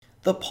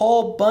The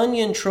Paul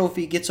Bunyan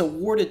Trophy gets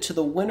awarded to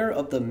the winner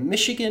of the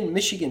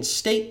Michigan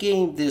State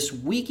game this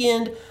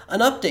weekend. An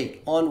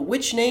update on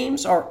which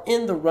names are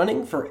in the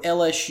running for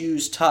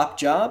LSU's top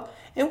job.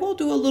 And we'll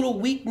do a little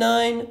Week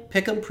 9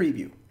 Pick'em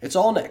preview. It's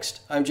all next.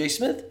 I'm Jay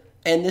Smith,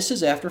 and this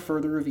is After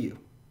Further Review.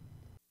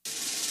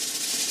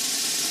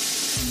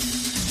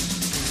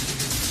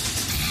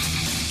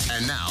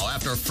 And now,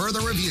 after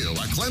further review,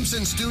 a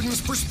Clemson student's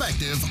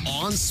perspective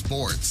on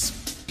sports.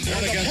 There's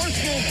a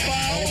personal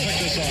foul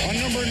on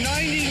number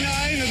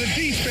 99 of the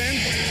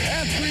defense.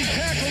 After he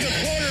tackled the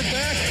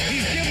quarterback,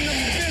 he's giving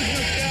them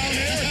business down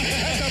there.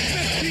 That's a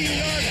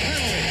 15-yard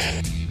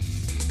penalty.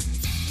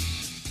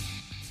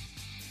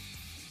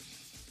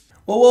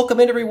 Well, welcome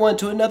in everyone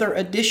to another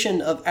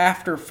edition of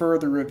After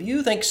Further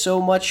Review. Thanks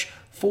so much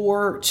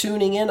for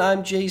tuning in.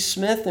 I'm Jay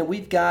Smith, and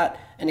we've got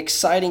an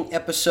exciting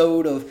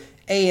episode of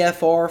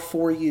AFR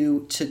for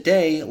you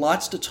today.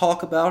 Lots to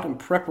talk about in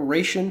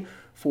preparation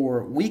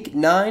for Week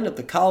 9 of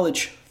the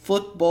college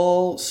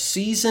football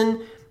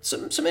season.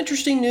 Some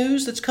interesting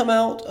news that's come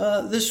out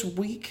this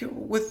week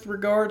with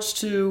regards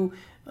to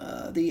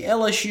the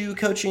LSU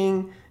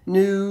coaching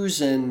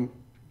news and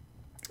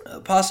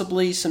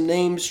possibly some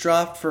names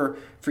dropped for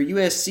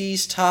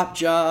USC's top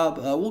job.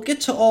 We'll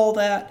get to all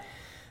that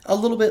a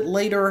little bit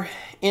later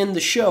in the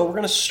show. We're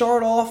going to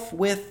start off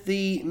with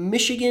the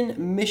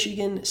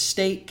Michigan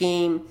State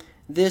game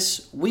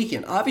this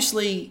weekend.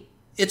 Obviously,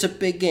 it's a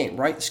big game,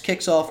 right? This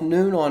kicks off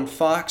noon on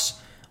Fox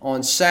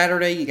on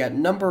Saturday. You got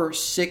number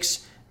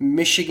 6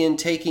 Michigan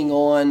taking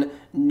on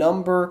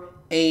number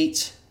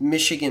 8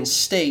 Michigan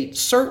State.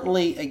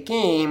 Certainly a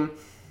game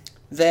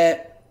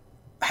that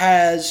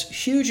has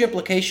huge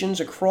implications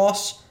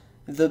across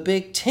the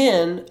Big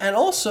Ten and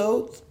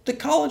also the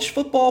college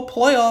football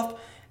playoff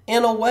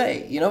in a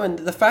way. And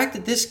the fact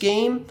that this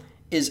game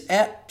is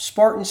at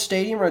Spartan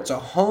Stadium, or it's a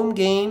home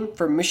game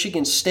for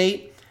Michigan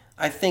State,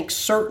 I think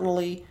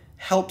certainly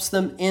helps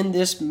them in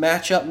this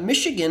matchup.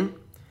 Michigan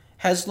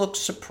has looked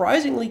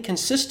surprisingly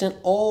consistent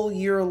all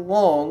year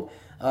long.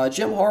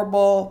 Jim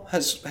Harbaugh,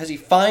 has he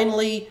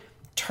finally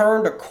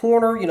turned a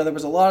corner? There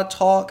was a lot of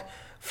talk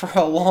for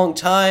a long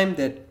time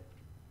that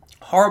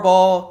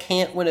Harbaugh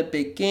can't win a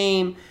big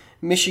game.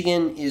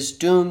 Michigan is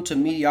doomed to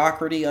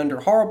mediocrity under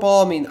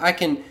Harbaugh. I mean, I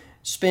can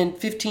spend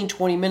 15,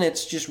 20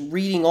 minutes just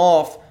reading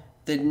off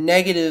the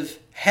negative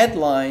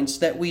headlines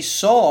that we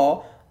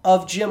saw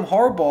of Jim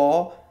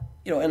Harbaugh,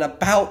 and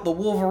about the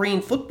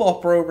Wolverine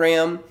football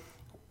program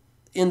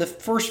in the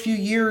first few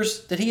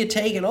years that he had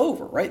taken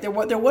over, right? There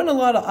wasn't a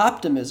lot of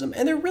optimism,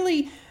 and there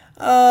really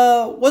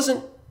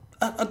wasn't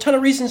a ton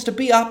of reasons to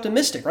be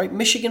optimistic, right?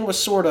 Michigan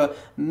was sort of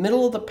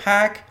middle of the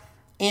pack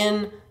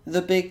in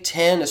the Big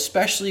Ten,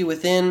 especially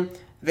within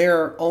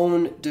their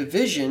own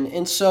division,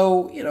 and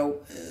so,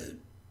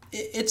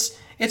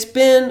 it's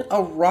been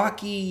a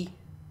rocky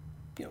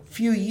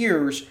few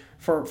years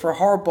for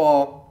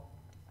Harbaugh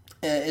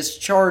is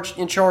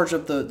in charge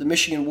of the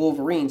Michigan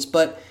Wolverines,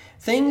 but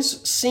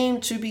things seem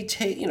to be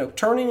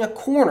turning a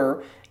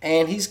corner,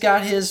 and he's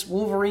got his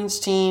Wolverines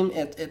team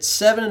at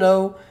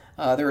 7-0.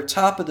 They're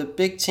atop of the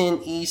Big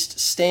Ten East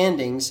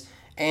standings,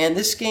 and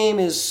this game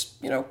is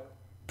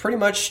pretty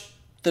much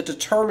the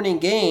determining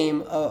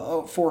game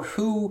for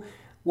who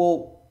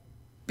will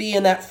be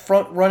in that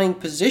front-running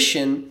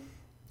position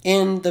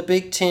in the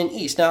Big Ten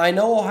East. Now, I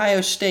know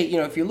Ohio State,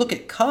 if you look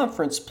at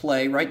conference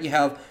play, right, you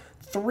have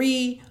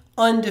 3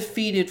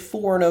 undefeated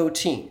 4-0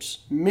 teams: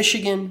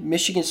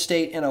 Michigan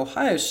State, and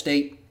Ohio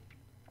State.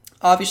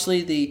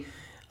 Obviously, the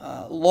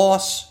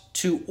loss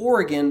to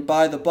Oregon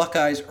by the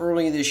Buckeyes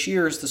early this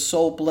year is the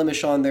sole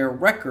blemish on their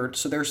record,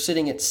 so they're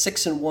sitting at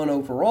 6-1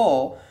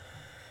 overall.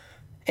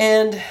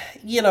 And,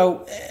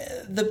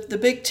 the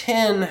Big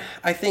Ten,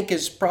 I think,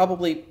 is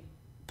probably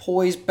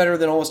poised better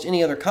than almost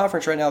any other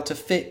conference right now to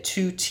fit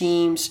 2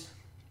 teams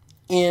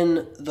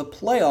in the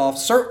playoffs.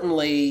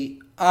 Certainly,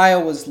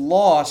 Iowa's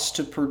loss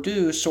to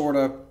Purdue sort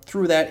of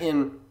threw that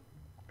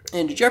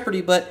into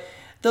jeopardy, but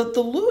the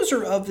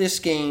loser of this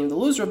game, the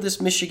loser of this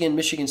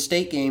Michigan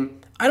State game,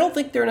 I don't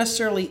think they're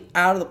necessarily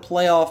out of the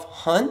playoff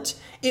hunt.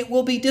 It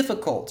will be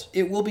difficult.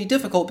 It will be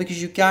difficult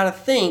because you got to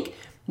think,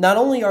 not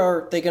only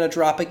are they going to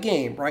drop a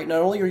game, right?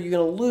 Not only are you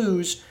going to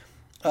lose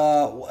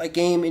a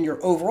game in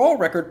your overall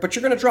record, but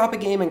you're going to drop a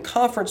game in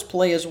conference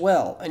play as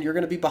well, and you're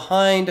going to be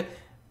behind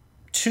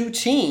 2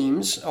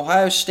 teams,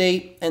 Ohio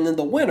State and then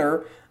the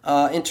winner,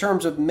 in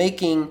terms of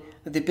making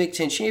the Big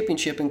Ten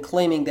championship and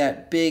claiming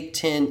that Big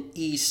Ten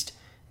East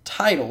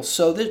title.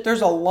 So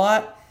there's a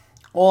lot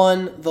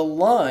on the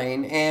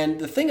line. And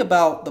the thing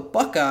about the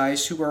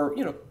Buckeyes, who are,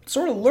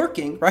 sort of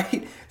lurking,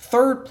 right?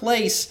 3rd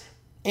place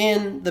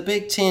in the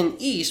Big Ten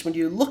East, when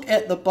you look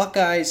at the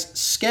Buckeyes'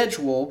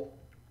 schedule,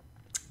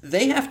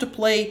 they have to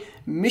play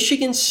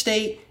Michigan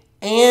State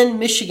and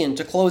Michigan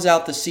to close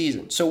out the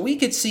season. So we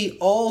could see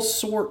all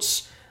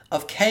sorts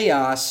of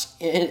chaos,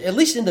 at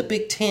least in the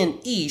Big Ten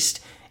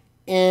East,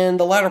 in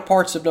the latter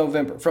parts of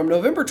November. From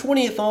November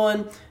 20th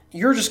on,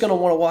 you're just going to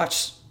want to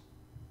watch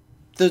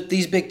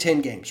these Big Ten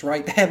games,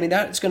 right? I mean,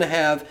 that's going to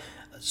have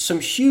some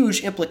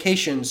huge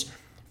implications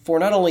for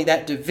not only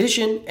that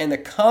division and the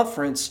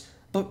conference,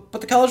 but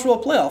the College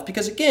World Playoff.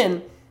 Because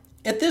again,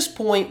 at this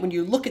point, when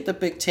you look at the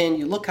Big Ten,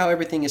 you look how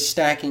everything is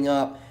stacking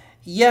up.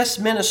 Yes,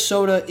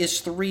 Minnesota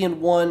is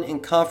 3-1 in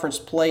conference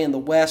play in the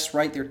West,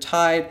 right? They're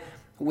tied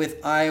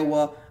with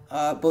Iowa,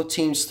 both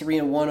teams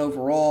 3-1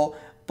 overall.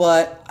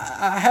 But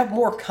I have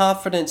more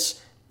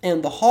confidence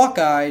in the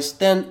Hawkeyes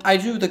than I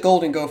do the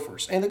Golden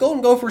Gophers. And the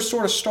Golden Gophers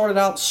sort of started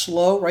out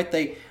slow, right?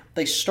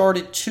 They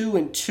started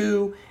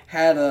 2-2,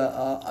 had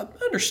a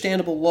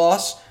understandable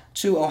loss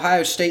to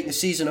Ohio State in the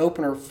season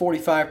opener,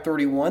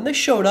 45-31. They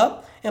showed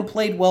up and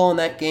played well in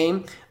that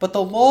game, but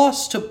the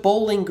loss to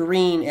Bowling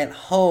Green at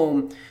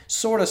home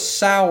sort of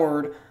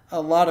soured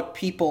a lot of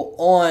people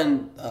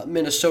on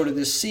Minnesota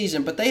this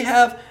season. But they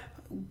have,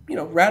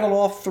 rattled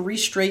off 3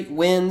 straight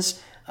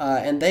wins,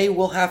 and they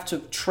will have to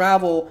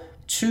travel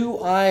to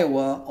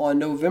Iowa on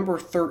November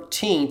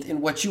 13th in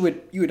what you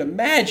would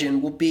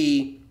imagine will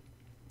be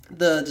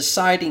the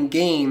deciding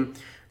game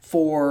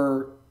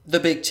for the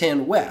Big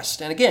Ten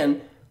West. And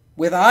again,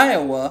 with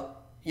Iowa,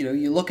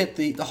 you look at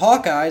the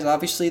Hawkeyes,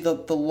 obviously the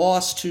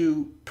loss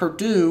to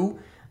Purdue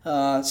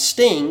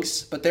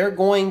stings, but they're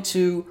going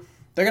to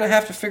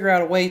have to figure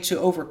out a way to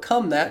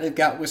overcome that. They've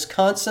got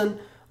Wisconsin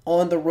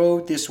on the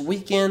road this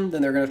weekend,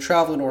 then they're going to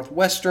travel to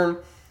Northwestern,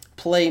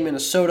 play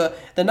Minnesota.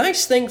 The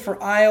nice thing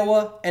for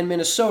Iowa and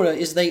Minnesota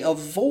is they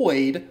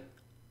avoid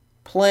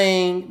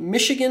playing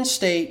Michigan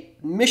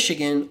State,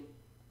 Michigan,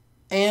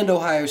 and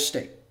Ohio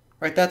State.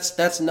 Right?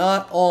 That's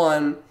not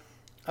on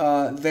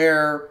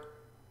their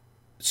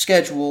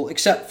schedule,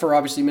 except for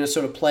obviously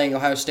Minnesota playing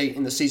Ohio State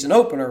in the season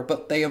opener,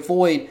 but they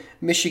avoid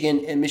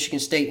Michigan and Michigan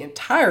State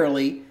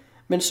entirely.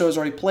 Minnesota's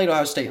already played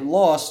Ohio State and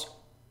lost.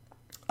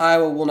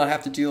 Iowa will not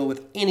have to deal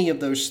with any of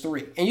those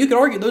 3. And you could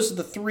argue those are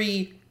the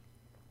 3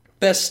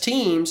 best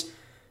teams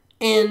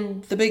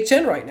in the Big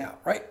Ten right now,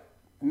 right?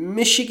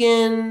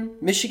 Michigan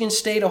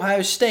State,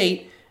 Ohio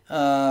State,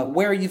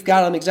 where you've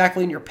got them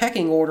exactly in your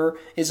pecking order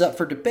is up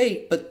for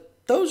debate, but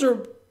those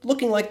are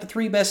looking like the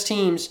 3 best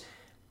teams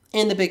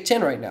in the Big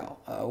Ten right now.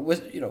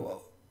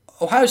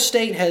 Ohio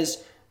State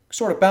has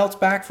sort of bounced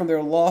back from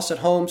their loss at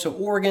home, so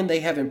Oregon, they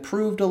have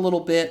improved a little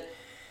bit.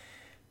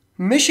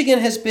 Michigan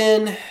has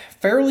been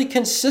fairly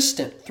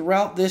consistent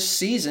throughout this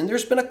season.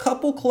 There's been a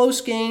couple close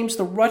games.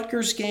 The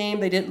Rutgers game,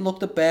 they didn't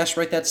look the best,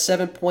 right? That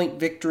 7-point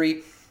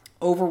victory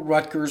over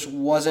Rutgers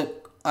wasn't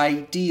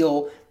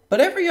ideal, but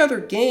every other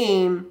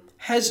game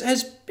has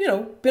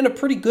been a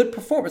pretty good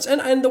performance.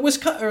 And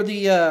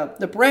the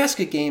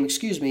Nebraska game,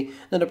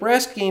 the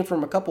Nebraska game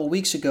from a couple of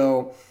weeks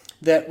ago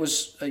that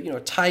was a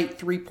tight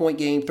 3-point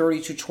game,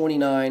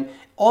 32-29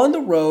 on the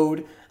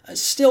road.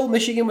 Still,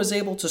 Michigan was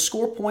able to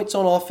score points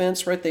on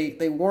offense, right?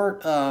 They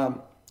weren't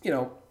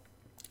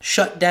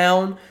shut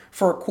down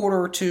for a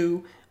quarter or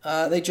two.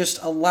 They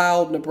just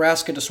allowed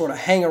Nebraska to sort of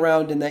hang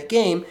around in that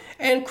game.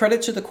 And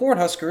credit to the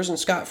Cornhuskers and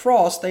Scott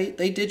Frost, they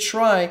did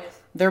try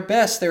their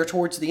best there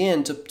towards the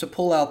end to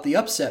pull out the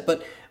upset.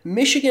 But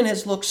Michigan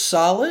has looked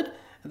solid.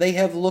 They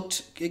have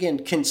looked,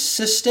 again,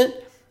 consistent.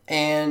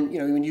 And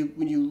when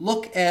you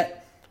look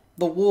at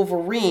the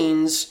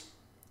Wolverines,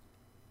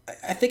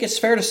 I think it's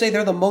fair to say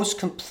they're the most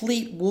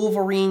complete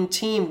Wolverine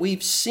team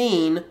we've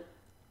seen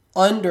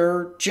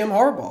under Jim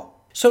Harbaugh.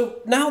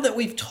 So now that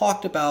we've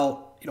talked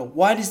about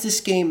why does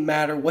this game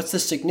matter? What's the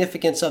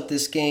significance of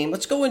this game?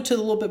 Let's go into a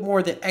little bit more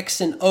of the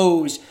X and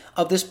O's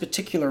of this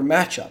particular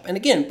matchup. And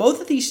again, both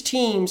of these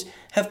teams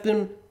have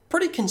been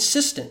pretty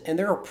consistent in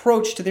their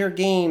approach to their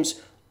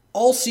games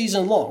all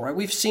season long, right?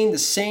 We've seen the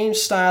same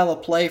style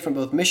of play from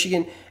both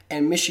Michigan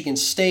and Michigan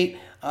State.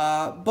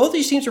 Both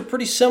these teams are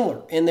pretty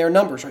similar in their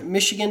numbers, right?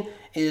 Michigan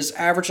is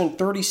averaging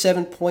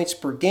 37 points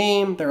per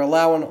game. They're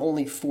allowing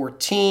only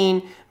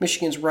 14.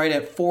 Michigan's right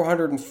at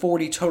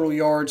 440 total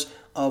yards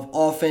of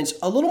offense.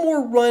 A little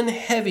more run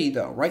heavy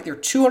though, right? They're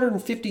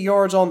 250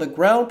 yards on the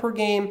ground per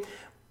game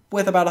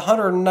with about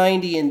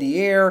 190 in the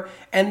air,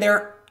 and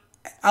they're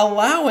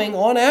allowing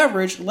on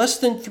average less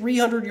than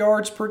 300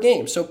 yards per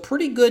game. So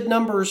pretty good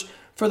numbers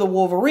for the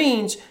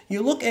Wolverines.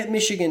 You look at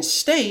Michigan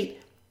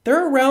State,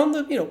 they're around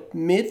the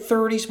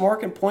mid-30s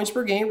mark in points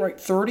per game, right?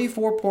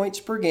 34 points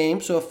per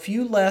game, so a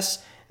few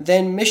less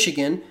than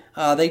Michigan.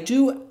 They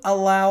do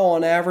allow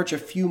on average a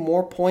few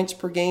more points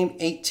per game,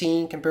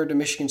 18 compared to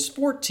Michigan's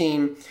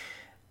 14.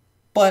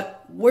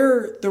 But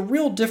where the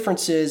real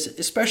difference is,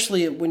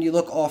 especially when you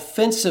look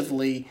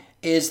offensively,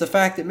 is the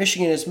fact that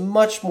Michigan is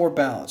much more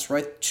balanced,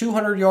 right?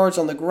 200 yards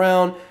on the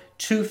ground,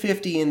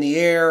 250 in the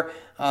air.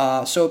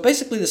 So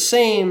basically the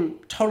same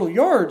total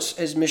yards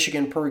as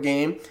Michigan per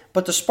game,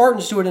 but the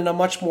Spartans do it in a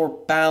much more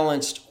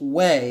balanced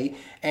way,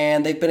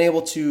 and they've been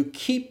able to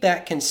keep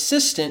that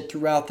consistent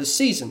throughout the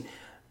season.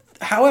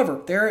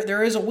 However,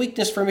 there is a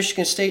weakness for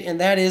Michigan State, and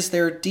that is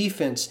their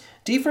defense.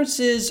 Defense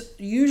is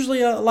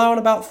usually allowing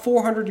about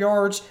 400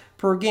 yards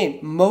per game,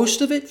 most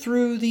of it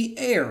through the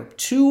air,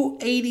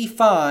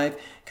 285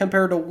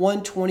 compared to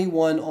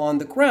 121 on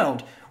the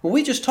ground. Well,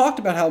 we just talked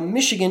about how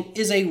Michigan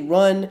is a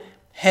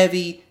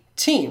run-heavy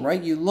team,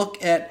 right? You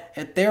look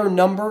at their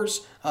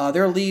numbers,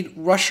 their lead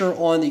rusher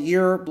on the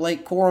year,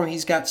 Blake Corum,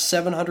 he's got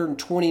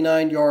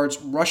 729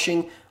 yards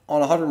rushing on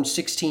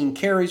 116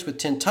 carries with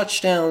 10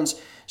 touchdowns.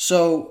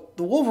 So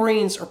the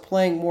Wolverines are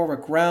playing more of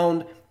a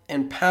ground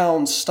and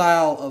pound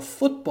style of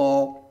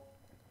football,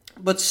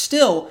 but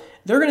still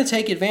they're going to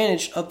take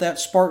advantage of that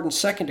Spartan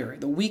secondary.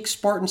 The weak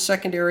Spartan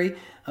secondary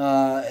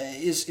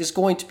is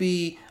going to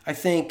be, I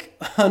think,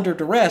 under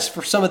duress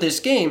for some of this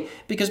game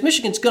because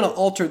Michigan's going to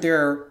alter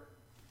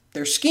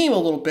their scheme a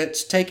little bit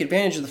to take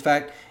advantage of the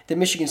fact that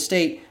Michigan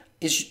State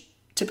is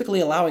typically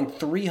allowing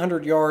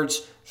 300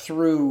 yards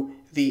through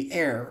the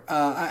air.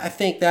 I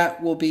think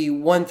that will be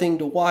one thing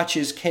to watch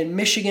is can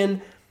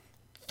Michigan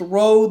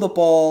throw the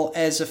ball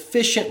as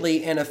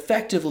efficiently and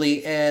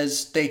effectively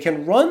as they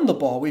can run the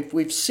ball.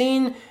 We've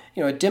seen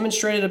a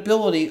demonstrated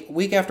ability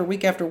week after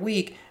week after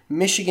week.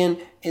 Michigan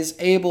is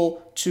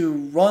able to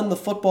run the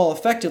football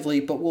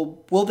effectively, but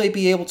will they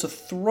be able to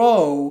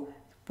throw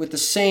with the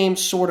same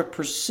sort of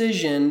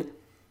precision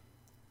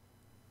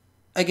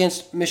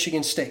against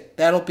Michigan State?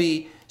 That'll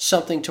be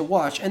something to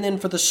watch. And then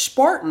for the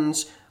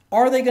Spartans,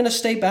 are they going to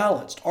stay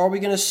balanced? Are we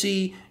going to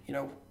see,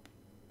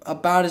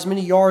 about as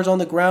many yards on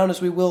the ground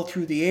as we will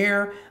through the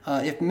air?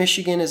 If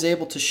Michigan is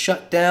able to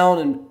shut down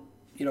and,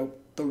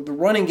 the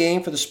running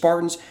game for the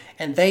Spartans,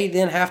 and they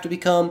then have to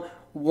become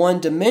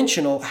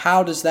one-dimensional,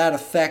 how does that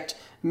affect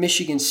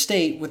Michigan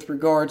State with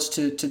regards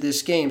to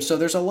this game? So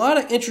there's a lot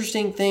of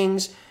interesting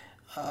things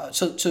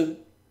to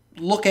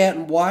look at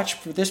and watch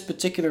for this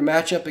particular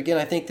matchup. Again,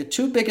 I think the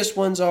two biggest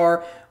ones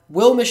are,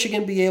 will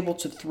Michigan be able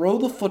to throw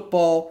the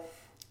football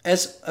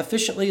as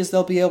efficiently as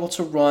they'll be able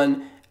to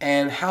run,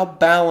 and how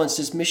balanced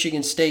is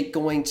Michigan State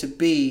going to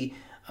be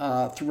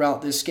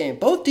throughout this game?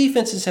 Both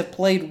defenses have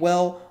played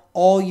well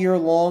all year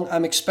long.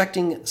 I'm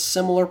expecting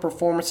similar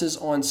performances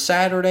on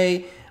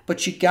Saturday,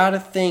 but you got to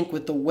think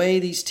with the way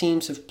these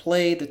teams have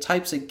played, the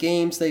types of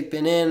games they've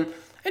been in,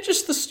 and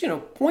just the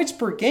points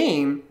per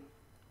game,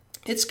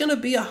 it's going to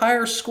be a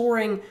higher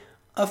scoring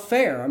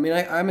affair. I mean,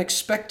 I'm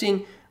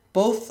expecting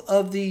both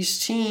of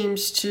these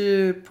teams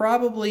to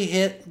probably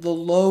hit the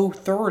low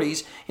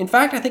 30s. In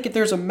fact, I think if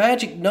there's a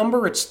magic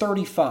number, it's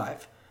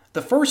 35.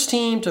 The first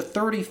team to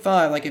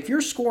 35, like if you're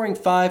scoring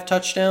 5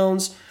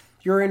 touchdowns,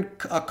 you're in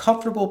a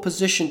comfortable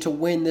position to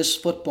win this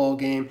football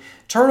game.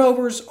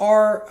 Turnovers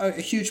are a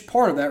huge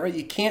part of that, right?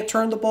 You can't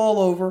turn the ball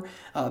over.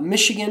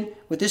 Michigan,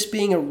 with this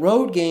being a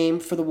road game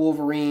for the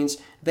Wolverines,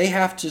 they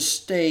have to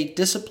stay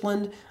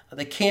disciplined.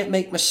 They can't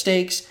make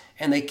mistakes,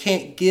 and they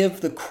can't give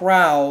the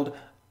crowd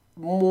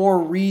more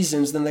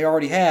reasons than they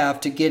already have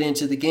to get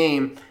into the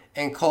game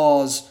and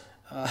cause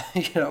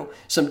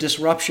some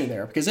disruption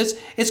there, because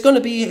it's going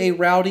to be a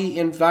rowdy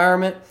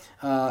environment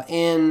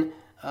in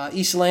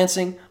East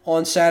Lansing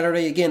on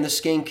Saturday. Again,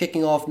 this game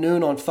kicking off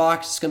noon on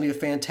Fox. It's going to be a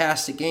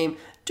fantastic game.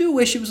 Do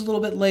wish it was a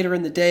little bit later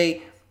in the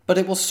day, but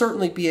it will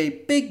certainly be a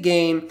big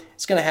game.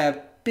 It's going to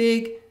have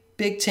big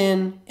Big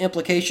Ten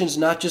implications,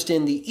 not just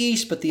in the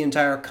East, but the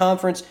entire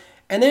conference.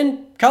 And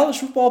then college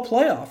football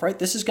playoff, right?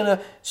 This is going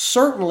to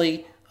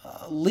certainly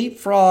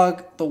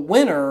leapfrog the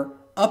winner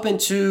up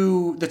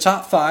into the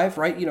top 5,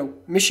 right?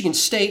 Michigan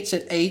State's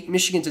at 8,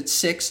 Michigan's at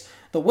 6.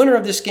 The winner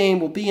of this game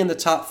will be in the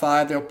top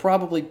 5. They'll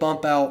probably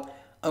bump out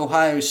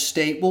Ohio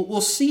State.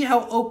 We'll see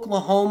how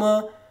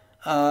Oklahoma,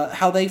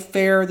 how they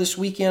fare this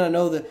weekend. I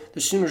know the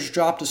Sooners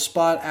dropped a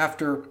spot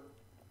after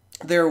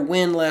their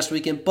win last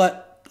weekend,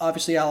 but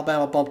obviously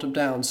Alabama bumped them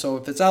down. So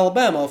if it's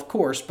Alabama, of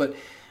course, but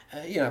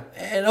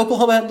and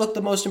Oklahoma hadn't looked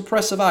the most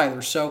impressive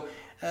either. So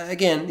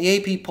again, the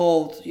AP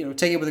poll,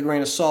 take it with a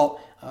grain of salt.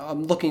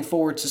 I'm looking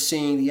forward to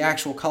seeing the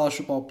actual college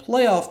football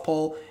playoff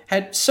poll.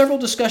 Had several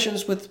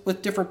discussions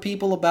with different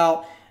people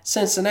about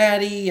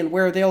Cincinnati and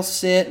where they'll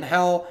sit and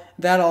how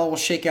that all will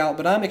shake out.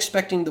 But I'm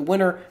expecting the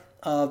winner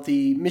of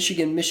the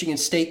Michigan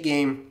State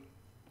game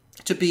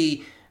to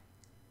be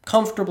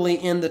comfortably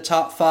in the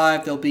top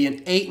 5. They'll be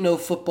an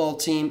 8-0 football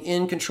team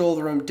in control of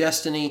their own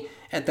destiny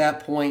at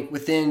that point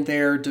within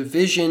their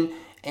division.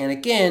 And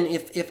again,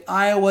 if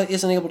Iowa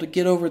isn't able to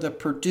get over the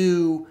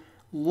Purdue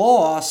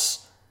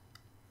loss,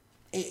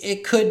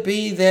 it could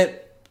be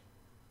that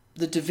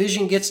the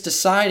division gets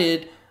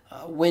decided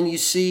when you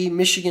see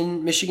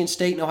Michigan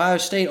State, and Ohio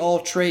State all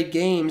trade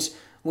games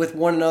with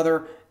one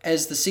another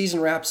as the season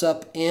wraps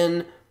up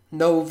in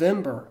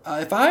November.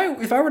 If I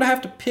were to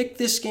have to pick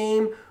this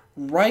game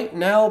right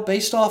now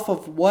based off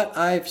of what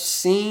I've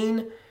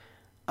seen,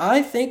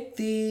 I think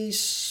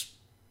this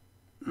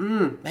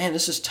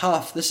is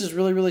tough. This is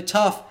really, really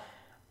tough.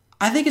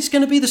 I think it's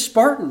going to be the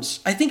Spartans.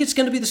 I think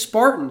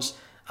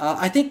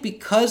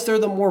because they're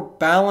the more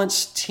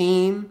balanced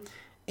team,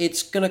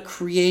 it's going to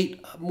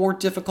create more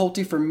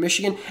difficulty for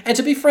Michigan. And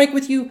to be frank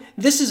with you,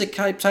 this is a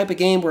type of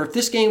game where if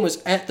this game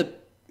was at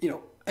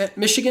at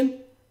Michigan,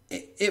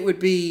 it would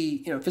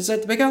be, if it's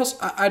at the Big House,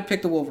 I'd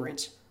pick the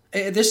Wolverines.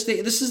 This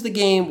is the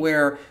game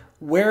where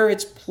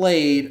it's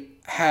played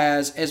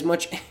has as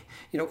much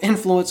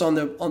influence on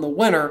the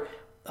winner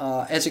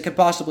as it could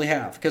possibly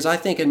have, because I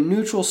think a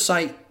neutral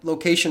site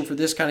location for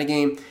this kind of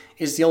game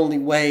is the only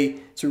way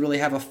to really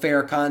have a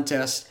fair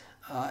contest.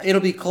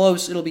 It'll be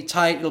close, it'll be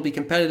tight, it'll be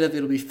competitive,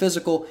 it'll be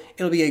physical,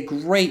 it'll be a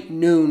great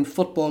noon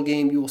football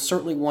game. You will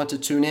certainly want to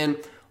tune in.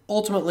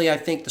 Ultimately, I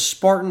think the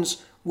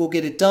Spartans will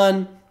get it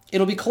done.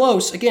 It'll be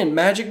close. Again,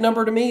 magic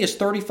number to me is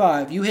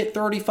 35. You hit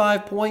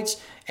 35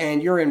 points,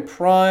 and you're in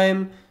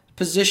prime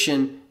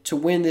position to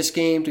win this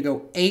game, to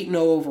go 8-0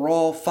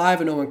 overall,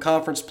 5-0 in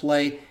conference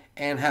play,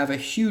 and have a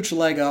huge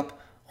leg up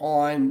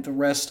on the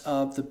rest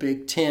of the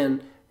Big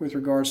Ten with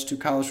regards to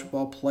college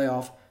football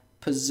playoff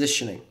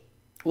positioning.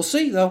 We'll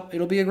see, though.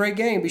 It'll be a great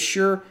game. Be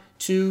sure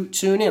to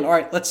tune in. All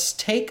right, let's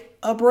take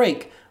a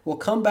break. We'll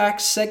come back,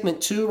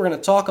 segment 2. We're going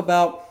to talk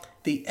about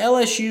the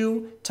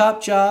LSU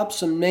top job,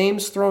 some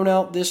names thrown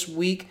out this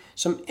week,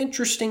 some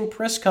interesting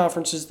press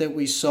conferences that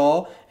we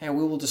saw, and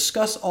we will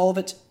discuss all of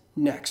it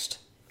next.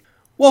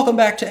 Welcome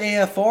back to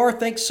AFR.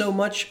 Thanks so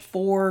much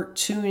for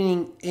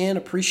tuning in.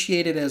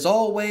 Appreciate it as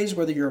always,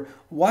 whether you're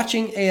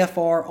watching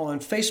AFR on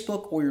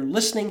Facebook or you're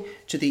listening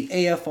to the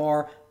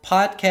AFR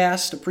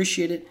podcast.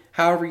 Appreciate it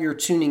however you're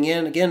tuning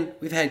in. Again,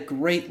 we've had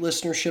great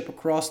listenership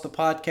across the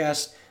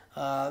podcast.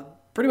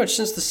 Pretty much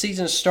since the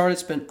season started,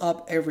 it's been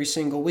up every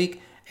single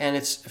week, and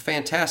it's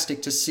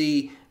fantastic to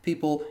see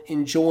people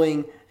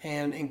enjoying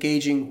and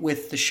engaging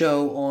with the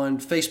show on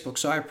Facebook.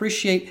 So I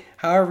appreciate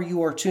however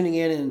you are tuning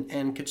in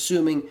and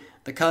consuming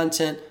the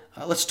content.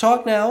 Let's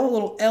talk now a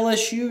little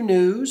LSU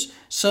news.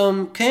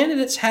 Some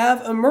candidates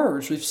have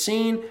emerged. We've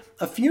seen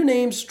a few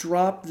names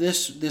drop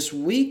this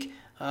week.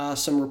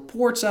 Some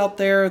reports out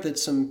there that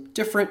some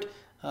different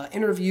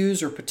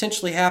interviews are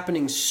potentially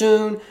happening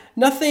soon.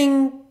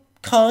 Nothing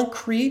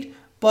concrete,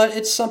 but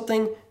it's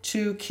something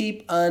to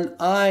keep an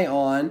eye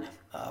on.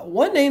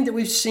 One name that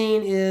we've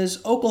seen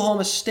is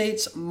Oklahoma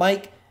State's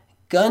Mike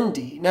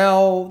Gundy.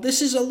 Now,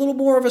 this is a little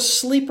more of a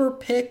sleeper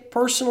pick.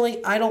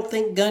 Personally, I don't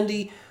think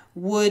Gundy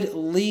would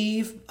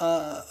leave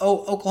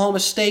Oklahoma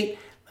State.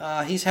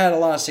 He's had a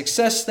lot of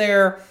success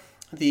there.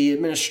 The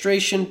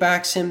administration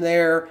backs him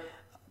there,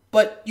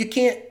 but you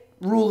can't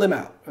rule him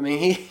out. I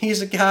mean,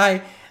 he's a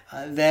guy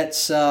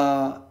that's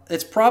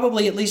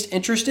probably at least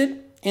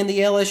interested in the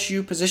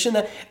LSU position.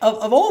 That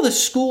of all the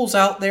schools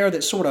out there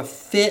that sort of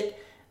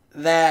fit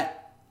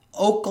that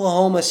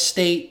Oklahoma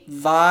State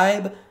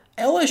vibe,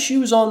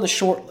 LSU's on the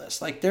short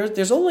list. Like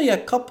there's only a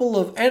couple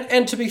of,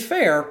 and to be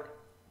fair,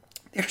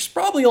 there's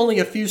probably only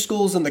a few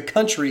schools in the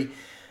country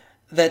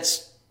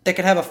that could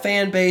have a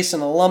fan base, an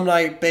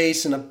alumni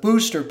base, and a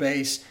booster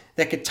base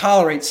that could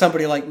tolerate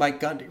somebody like Mike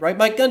Gundy, right?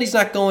 Mike Gundy's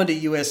not going to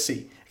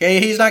USC. Okay,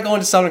 he's not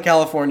going to Southern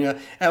California.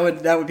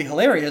 That would be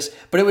hilarious,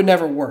 but it would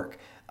never work.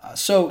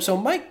 So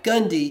Mike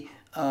Gundy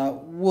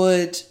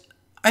would,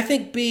 I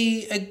think,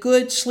 be a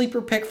good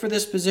sleeper pick for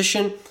this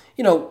position.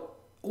 You know,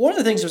 one of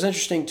the things that was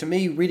interesting to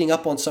me reading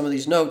up on some of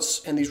these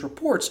notes and these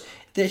reports,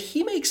 that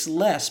he makes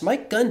less,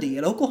 Mike Gundy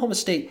at Oklahoma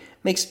State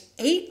makes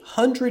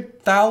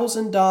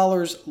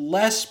 $800,000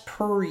 less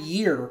per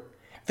year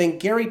than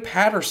Gary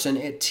Patterson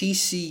at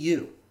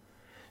TCU.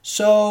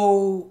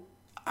 So,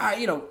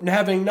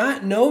 having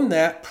not known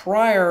that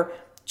prior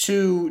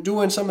to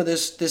doing some of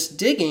this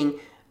digging,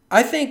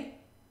 I think,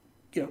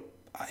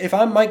 if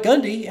I'm Mike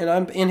Gundy and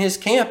I'm in his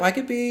camp, I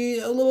could be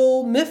a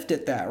little miffed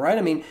at that, right?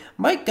 I mean,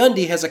 Mike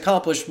Gundy has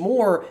accomplished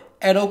more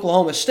at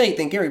Oklahoma State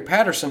than Gary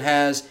Patterson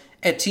has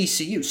at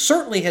TCU.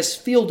 Certainly has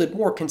fielded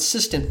more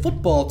consistent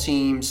football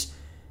teams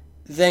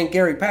than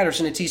Gary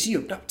Patterson at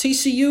TCU. Now,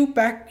 TCU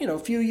back, a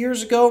few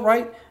years ago,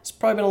 right? It's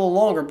probably been a little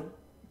longer,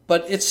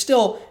 but it's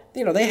still,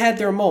 they had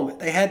their moment.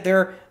 They had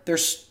their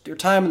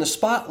time in the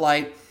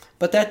spotlight,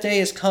 but that day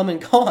has come and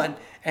gone,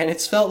 and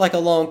it's felt like a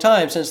long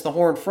time since the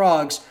Horned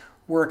Frogs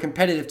were a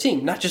competitive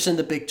team, not just in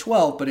the Big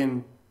 12, but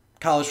in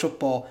college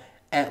football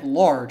at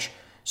large.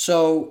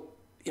 So,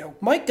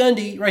 Mike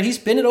Gundy, right, he's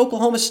been at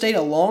Oklahoma State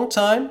a long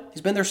time.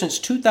 He's been there since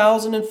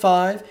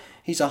 2005.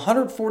 He's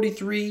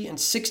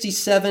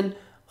 143-67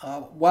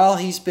 while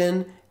he's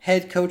been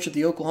head coach of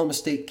the Oklahoma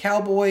State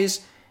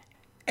Cowboys.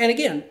 And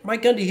again,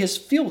 Mike Gundy has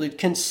fielded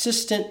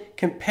consistent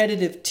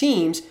competitive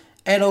teams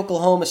at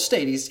Oklahoma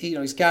State.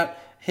 He's got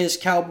his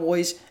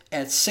Cowboys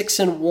at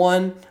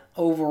 6-1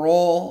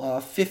 overall,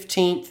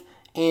 15th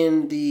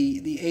in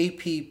the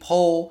AP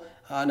poll.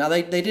 Now,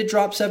 they did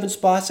drop 7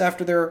 spots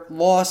after their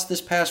loss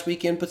this past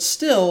weekend, but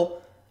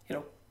still,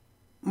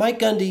 Mike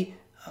Gundy,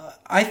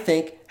 I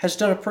think, has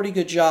done a pretty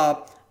good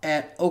job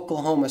at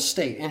Oklahoma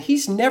State. And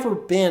he's never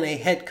been a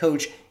head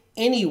coach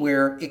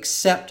anywhere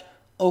except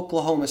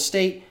Oklahoma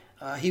State.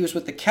 He was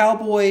with the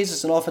Cowboys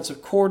as an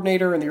offensive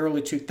coordinator in the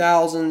early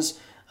 2000s.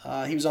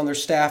 He was on their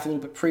staff a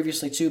little bit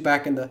previously, too,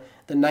 back in the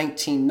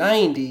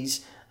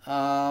 1990s.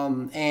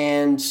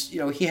 And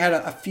he had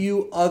a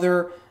few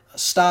other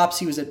stops.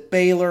 He was at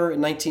Baylor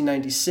in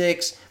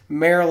 1996,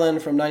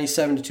 Maryland from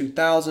 97 to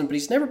 2000, but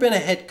he's never been a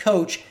head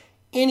coach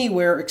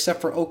anywhere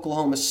except for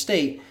Oklahoma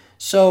State.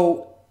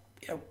 So,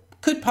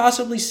 could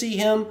possibly see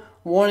him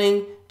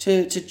wanting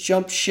to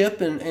jump ship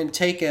and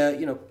take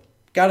a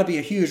got to be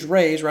a huge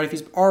raise, right? If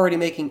he's already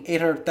making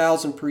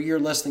 $800,000 per year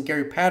less than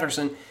Gary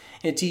Patterson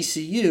at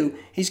TCU,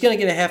 he's going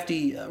to get a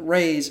hefty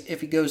raise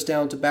if he goes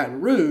down to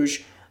Baton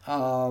Rouge.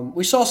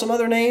 We saw some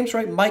other names,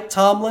 right? Mike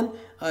Tomlin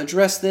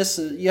addressed this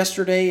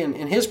yesterday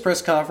in his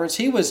press conference.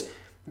 He was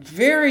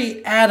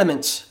very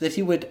adamant that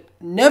he would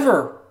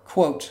never,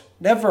 quote,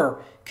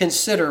 never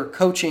consider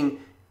coaching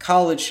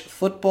college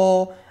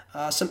football.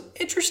 Some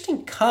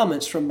interesting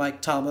comments from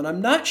Mike Tomlin.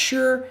 I'm not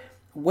sure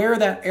where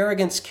that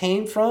arrogance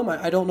came from.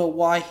 I don't know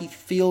why he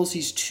feels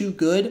he's too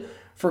good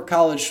for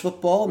college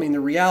football. I mean, the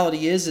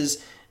reality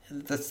is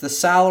the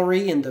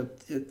salary and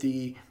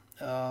the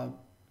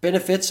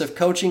benefits of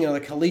coaching at a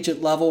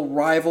collegiate level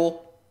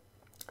rival,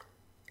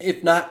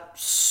 if not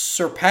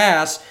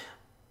surpass,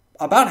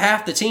 about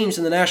half the teams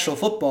in the National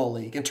Football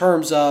League in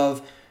terms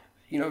of,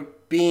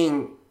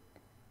 being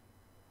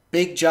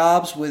big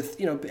jobs with,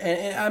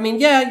 I mean,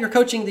 yeah, you're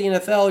coaching the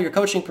NFL, you're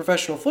coaching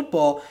professional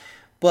football,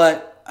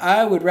 but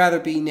I would rather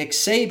be Nick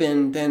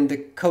Saban than the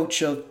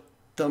coach of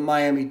the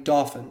Miami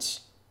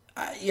Dolphins.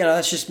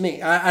 That's just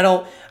me. I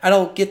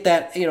don't get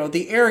that.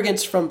 The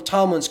arrogance from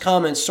Tomlin's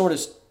comments sort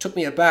of took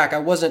me aback. I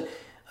wasn't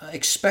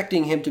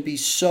expecting him to be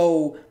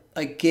so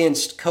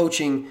against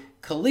coaching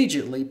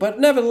collegiately, but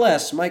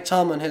nevertheless, Mike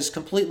Tomlin has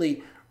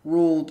completely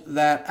ruled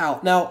that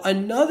out. Now,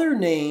 another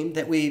name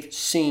that we've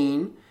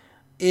seen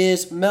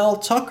is Mel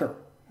Tucker,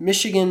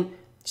 Michigan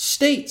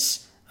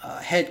State's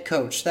head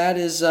coach. That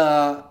has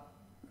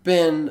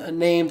been a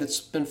name that's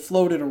been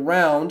floated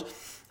around.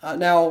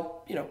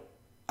 Now,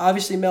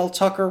 obviously Mel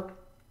Tucker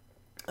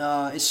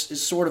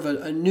is sort of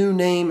a new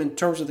name in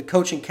terms of the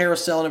coaching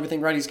carousel and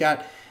everything, right? He's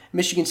got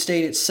Michigan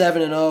State at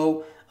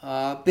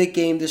 7-0, big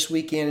game this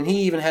weekend, and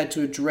he even had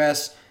to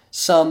address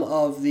some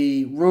of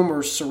the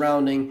rumors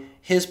surrounding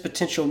his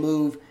potential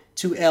move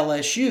to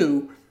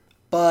LSU.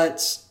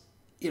 But,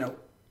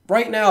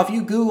 right now, if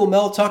you Google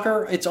Mel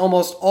Tucker, it's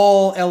almost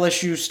all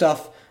LSU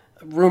stuff,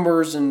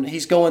 rumors, and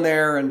he's going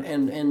there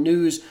and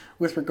news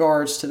with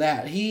regards to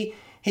that. He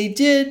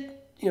did,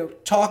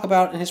 talk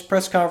about in his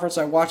press conference.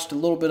 I watched a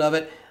little bit of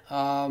it.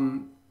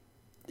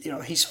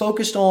 He's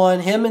focused on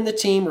him and the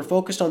team are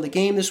focused on the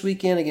game this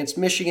weekend against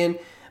Michigan,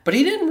 but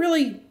he didn't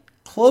really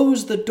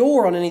close the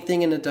door on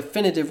anything in a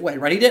definitive way,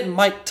 right? He didn't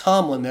Mike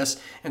Tomlin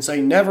this and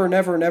say, never,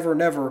 never, never,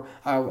 never,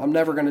 I'm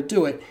never going to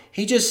do it.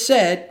 He just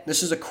said,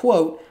 this is a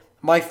quote,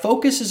 "My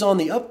focus is on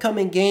the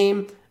upcoming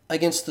game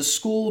against the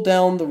school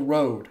down the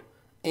road,"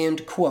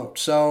 end quote.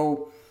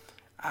 So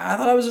I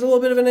thought it was a little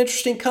bit of an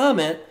interesting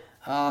comment.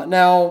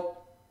 Now,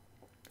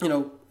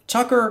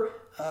 Tucker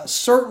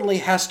certainly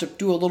has to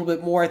do a little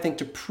bit more, I think,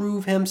 to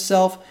prove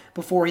himself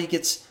before he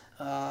gets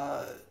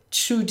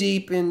too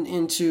deep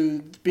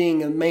into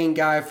being a main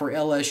guy for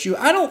LSU.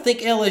 I don't think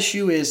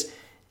LSU is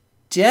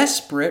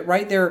desperate,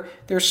 right?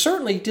 They're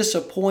certainly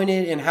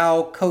disappointed in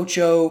how Coach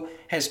O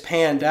has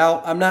panned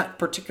out. I'm not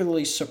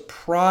particularly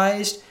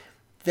surprised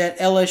that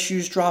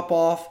LSU's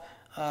drop-off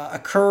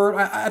occurred.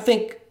 I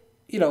think,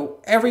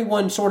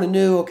 everyone sort of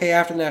knew, okay,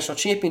 after the national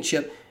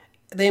championship,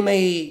 they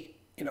may,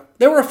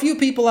 there were a few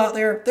people out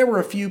there,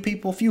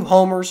 few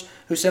homers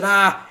who said,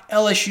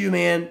 LSU,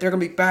 man, they're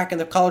going to be back in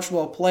the college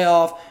football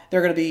playoff.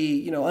 They're going to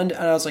be, and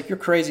I was like, you're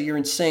crazy, you're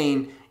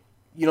insane.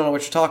 You don't know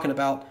what you're talking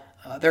about.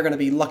 They're going to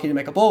be lucky to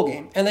make a bowl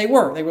game. And they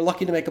were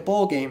lucky to make a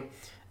bowl game,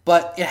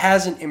 but it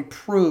hasn't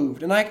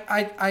improved. And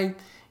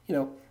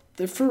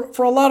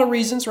for a lot of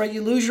reasons, right?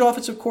 You lose your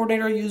offensive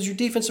coordinator, you lose your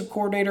defensive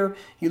coordinator,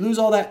 you lose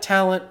all that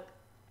talent.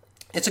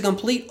 It's a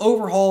complete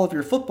overhaul of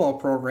your football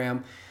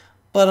program.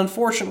 But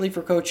unfortunately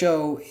for Coach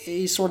O,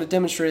 he sort of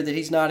demonstrated that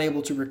he's not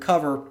able to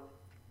recover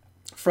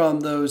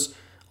from those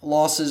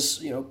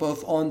losses,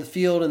 both on the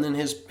field and then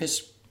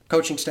his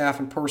coaching staff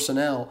and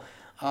personnel.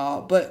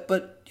 But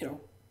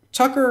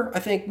Tucker, I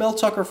think Mel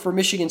Tucker for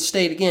Michigan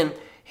State, again,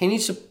 he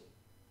needs to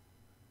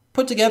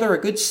put together a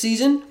good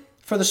season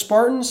for the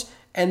Spartans,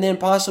 and then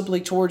possibly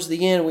towards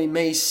the end we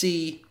may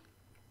see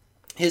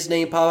his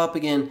name pop up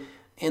again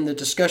in the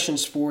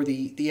discussions for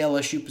the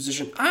LSU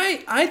position.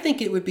 I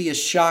think it would be a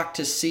shock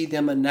to see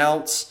them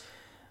announce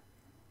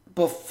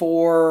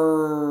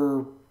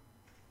before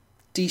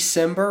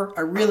December.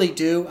 I really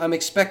do. I'm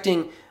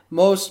expecting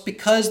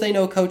because they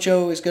know Coach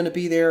O is going to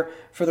be there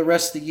for the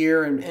rest of the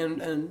year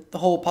and the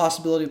whole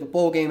possibility of a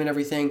bowl game and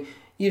everything,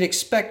 you'd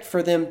expect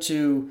for them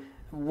to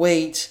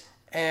wait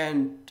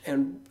and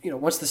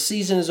once the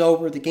season is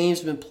over, the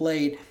game's been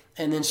played,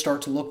 and then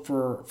start to look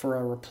for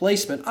a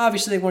replacement.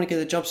 Obviously, they want to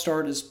get a jump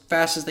start as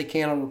fast as they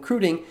can on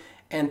recruiting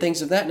and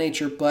things of that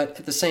nature, but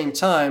at the same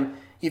time,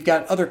 you've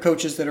got other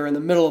coaches that are in the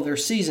middle of their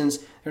seasons.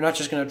 They're not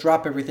just going to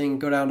drop everything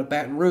and go down to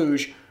Baton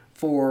Rouge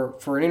for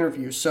an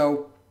interview.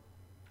 So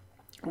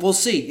we'll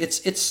see.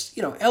 It's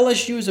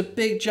LSU is a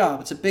big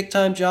job. It's a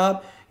big-time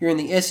job. You're in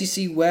the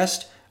SEC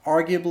West,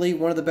 arguably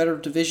one of the better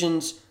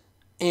divisions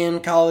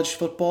in college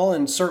football,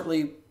 and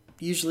certainly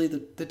usually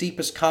the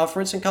deepest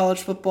conference in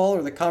college football,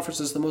 or the conference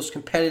is the most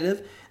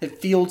competitive,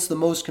 that fields the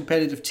most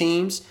competitive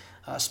teams,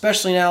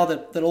 especially now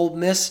that Ole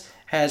Miss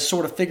has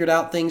sort of figured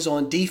out things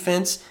on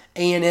defense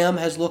A&M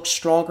has looked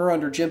stronger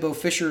under Jimbo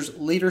Fisher's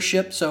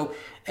leadership. So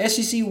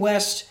SEC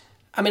West,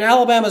 I mean,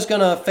 Alabama's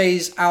going to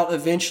phase out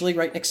eventually,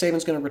 right? Nick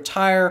Saban's going to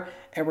retire,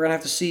 and we're going to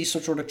have to see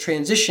some sort of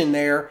transition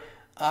there.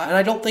 And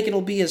I don't think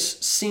it'll be as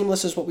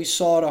seamless as what we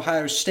saw at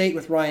Ohio State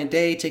with Ryan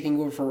Day taking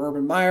over for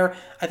Urban Meyer.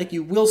 I think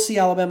you will see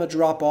Alabama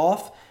drop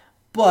off,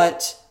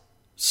 but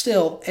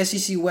still,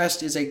 SEC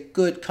West is a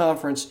good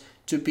conference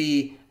to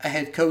be a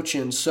head coach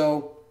in.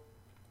 So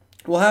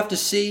we'll have to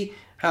see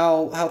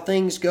how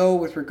things go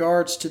with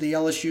regards to the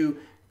LSU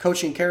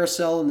coaching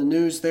carousel and the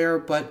news there.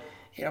 But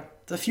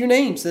a few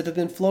names that have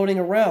been floating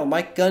around: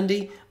 Mike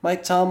Gundy,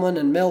 Mike Tomlin,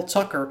 and Mel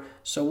Tucker.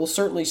 So we'll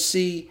certainly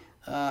see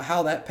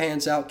how that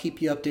pans out.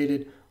 Keep you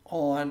updated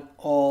on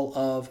all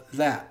of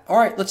that. All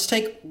right, let's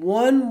take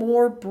one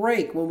more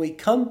break. When we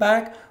come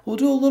back, we'll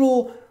do a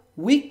little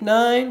Week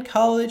 9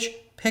 college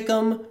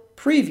pick'em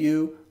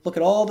preview. Look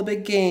at all the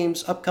big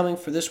games upcoming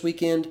for this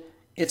weekend.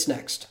 It's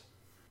next.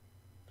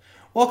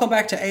 Welcome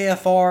back to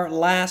AFR,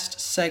 last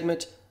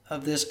segment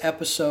of this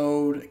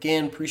episode.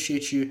 Again,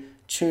 appreciate you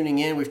tuning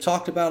in. We've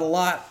talked about a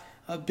lot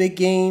of big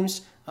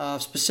games,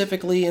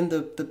 specifically in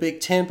the Big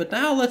Ten, but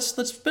now let's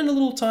spend a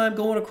little time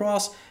going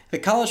across the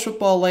college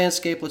football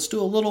landscape. Let's do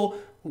a little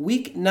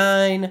Week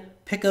 9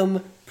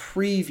 pick'em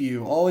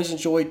preview. Always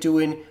enjoy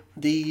doing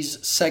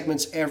these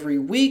segments every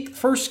week.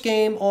 First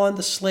game on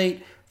the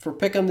slate for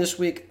pick'em this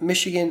week,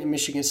 Michigan and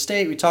Michigan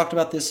State. We talked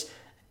about this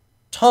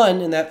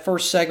ton in that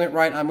first segment,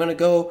 right? I'm going to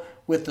go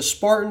with the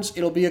Spartans.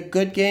 It'll be a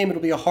good game.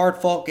 It'll be a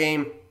hard-fought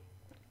game,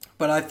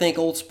 but I think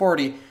Old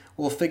Sparty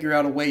will figure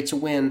out a way to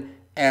win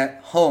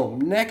at home.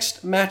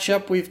 Next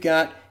matchup, we've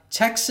got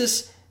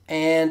Texas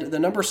and the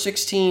number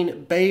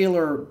 16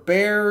 Baylor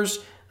Bears.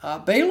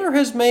 Baylor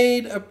has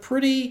made a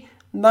pretty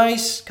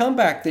nice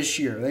comeback this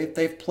year.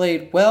 They've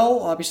played well.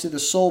 Obviously, the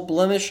sole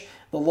blemish,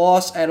 the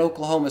loss at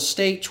Oklahoma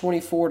State,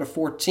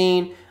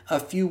 24-14, a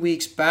few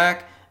weeks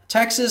back.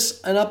 Texas,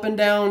 an up and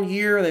down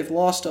year. They've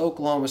lost to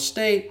Oklahoma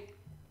State.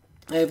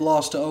 They've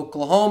lost to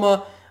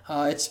Oklahoma.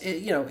 It's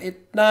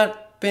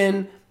not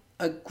been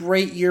a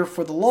great year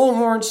for the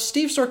Longhorns.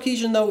 Steve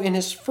Sarkisian, though, in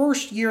his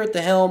first year at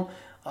the helm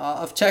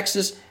of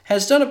Texas,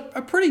 has done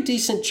a pretty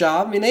decent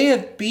job. I mean, they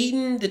have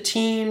beaten the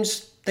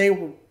teams they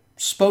were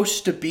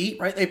supposed to beat,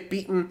 right? They've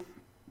beaten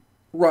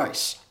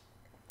Rice.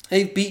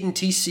 They've beaten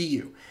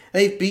TCU.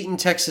 They've beaten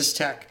Texas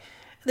Tech.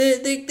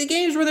 The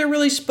games where they're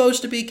really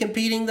supposed to be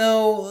competing,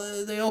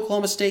 though, the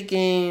Oklahoma State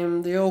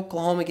game, the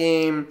Oklahoma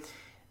game,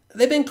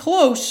 they've been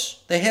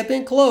close. They have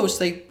been close.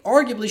 They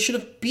arguably should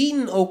have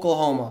beaten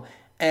Oklahoma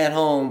at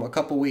home a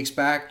couple weeks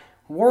back.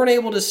 Weren't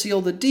able to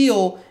seal the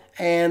deal,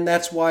 and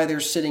that's why they're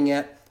sitting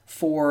at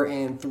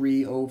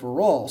 4-3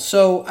 overall.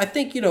 So I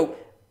think,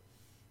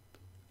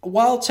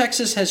 while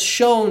Texas has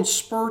shown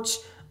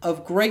spurts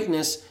of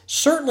greatness,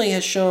 certainly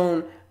has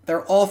shown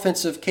their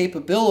offensive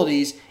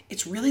capabilities,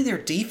 it's really their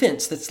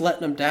defense that's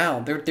letting them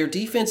down. Their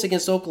defense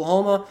against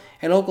Oklahoma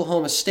and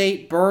Oklahoma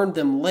State burned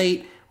them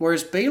late,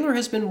 whereas Baylor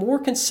has been more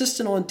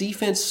consistent on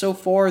defense so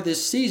far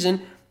this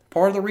season.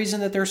 Part of the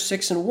reason that they're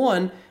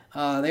 6-1,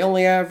 they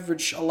only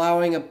average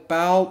allowing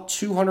about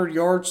 200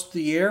 yards to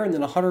the air and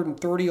then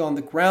 130 on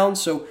the ground,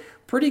 so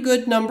pretty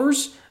good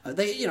numbers.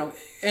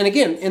 And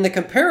again, in the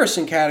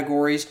comparison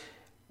categories,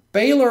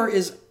 Baylor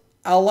is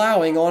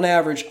allowing on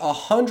average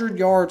 100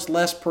 yards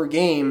less per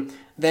game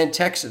than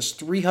Texas,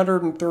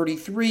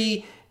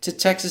 333 to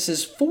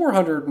Texas's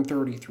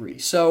 433.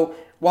 So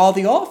while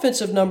the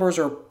offensive numbers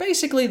are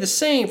basically the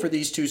same for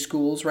these two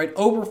schools, right,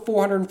 over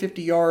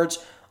 450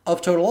 yards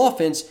of total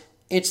offense,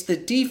 it's the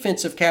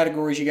defensive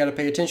categories you got to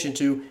pay attention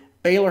to.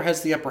 Baylor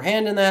has the upper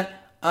hand in that.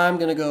 I'm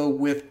going to go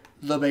with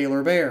the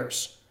Baylor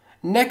Bears.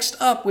 Next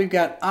up, we've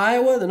got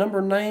Iowa, the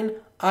number 9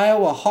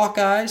 Iowa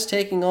Hawkeyes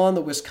taking on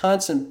the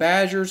Wisconsin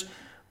Badgers.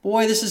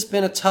 Boy, this has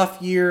been a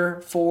tough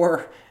year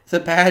for the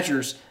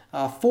Badgers.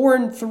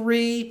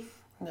 4-3,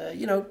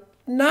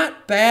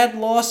 not bad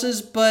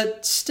losses,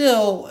 but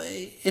still,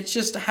 it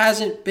just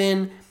hasn't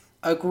been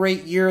a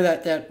great year.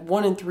 That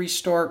 1-3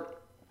 start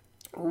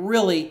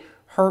really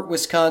hurt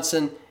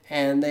Wisconsin,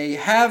 and they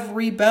have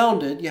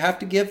rebounded. You have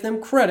to give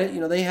them credit.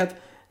 They have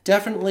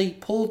definitely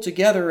pulled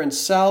together and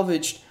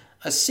salvaged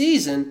a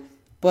season,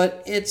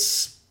 but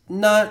it's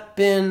not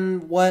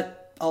been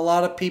what a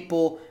lot of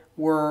people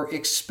were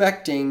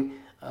expecting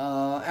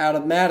out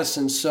of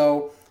Madison.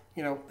 So,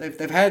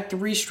 they've had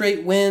 3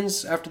 straight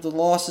wins after the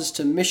losses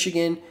to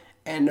Michigan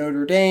and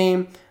Notre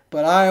Dame.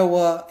 But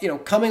Iowa,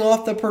 coming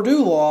off the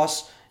Purdue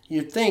loss,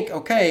 you'd think,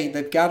 okay,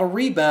 they've got to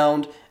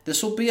rebound.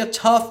 This will be a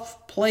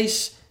tough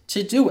place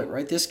to do it,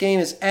 right? This game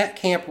is at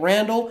Camp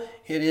Randall.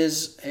 It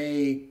is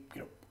a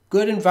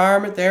good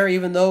environment there,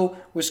 even though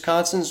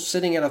Wisconsin's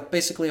sitting at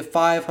basically a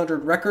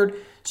 500 record.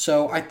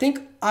 So I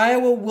think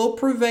Iowa will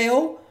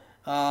prevail,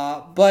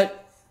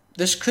 but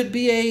this could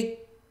be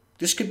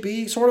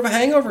sort of a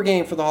hangover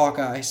game for the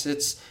Hawkeyes.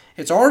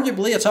 It's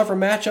arguably a tougher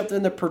matchup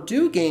than the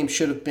Purdue game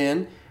should have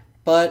been,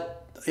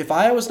 but if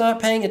Iowa's not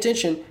paying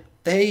attention,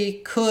 they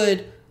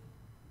could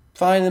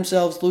find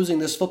themselves losing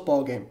this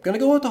football game. Going to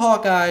go with the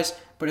Hawkeyes,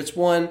 but it's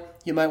one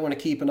you might want to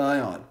keep an eye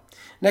on.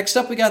 Next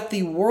up, we got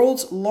the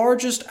world's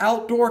largest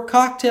outdoor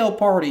cocktail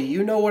party.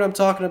 You know what I'm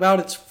talking about.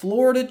 It's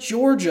Florida,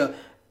 Georgia.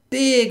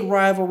 Big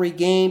rivalry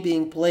game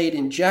being played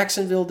in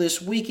Jacksonville this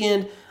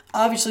weekend.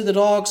 Obviously, the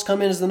Dogs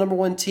come in as the number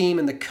one team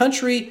in the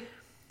country.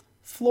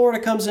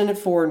 Florida comes in at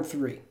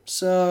 4-3.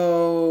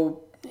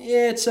 So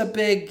it's a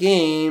big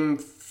game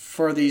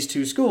for these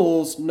two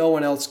schools. No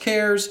one else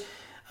cares.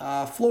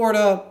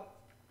 Florida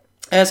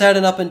has had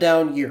an up and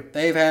down year.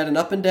 They've had an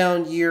up and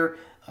down year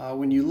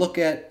when you look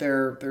at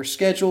their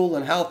schedule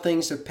and how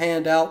things have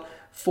panned out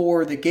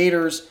for the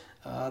Gators.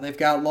 They've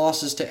got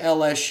losses to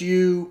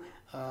LSU,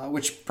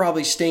 which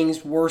probably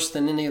stings worse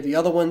than any of the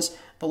other ones.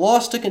 The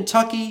loss to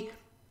Kentucky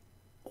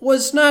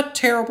was not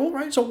terrible,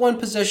 right? It's a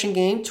one-possession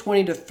game,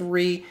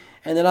 20-3.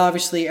 And then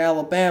obviously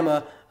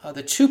Alabama,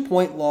 the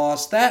 2-point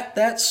loss,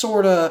 that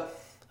sort of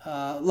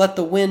let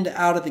the wind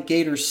out of the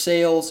Gators'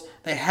 sails.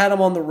 They had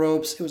them on the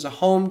ropes. It was a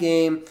home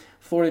game.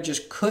 Florida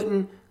just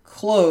couldn't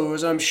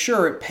close. I'm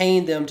sure it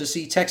pained them to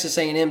see Texas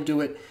A&M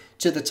do it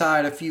to the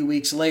Tide a few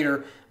weeks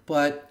later.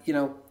 But,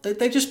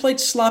 they just played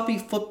sloppy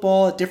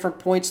football at different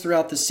points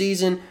throughout the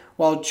season,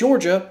 while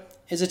Georgia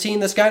is a team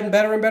that's gotten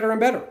better and better and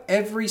better.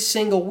 Every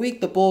single week,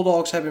 the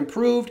Bulldogs have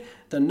improved.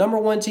 The number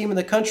one team in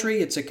the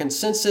country. It's a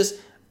consensus.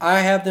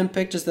 I have them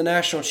picked as the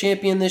national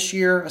champion this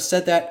year. I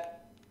said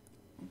that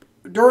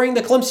during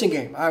the Clemson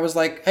game. I was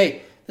like,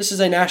 hey, this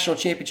is a national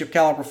championship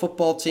caliber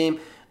football team.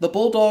 The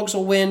Bulldogs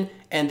will win,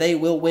 and they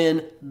will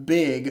win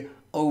big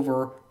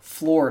over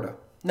Florida.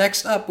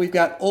 Next up, we've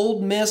got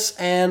Ole Miss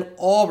and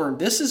Auburn.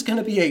 This is going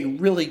to be a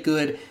really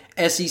good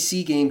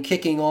SEC game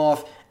kicking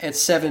off at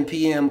 7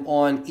 p.m.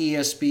 on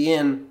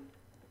ESPN.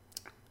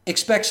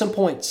 Expect some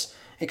points.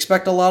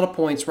 Expect a lot of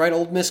points, right?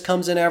 Ole Miss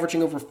comes in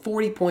averaging over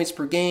 40 points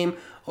per game,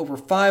 over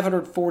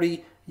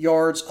 540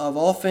 yards of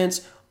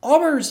offense.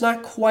 Auburn is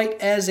not quite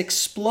as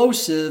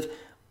explosive,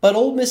 but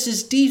Ole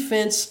Miss's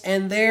defense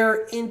and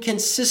their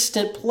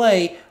inconsistent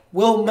play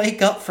will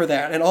make up for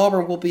that, and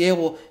Auburn will be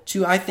able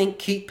to, I think,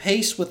 keep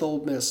pace with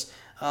Ole Miss.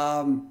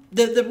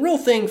 The real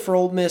thing for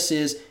Ole Miss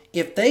is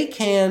if they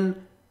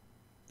can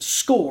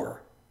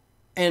score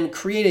and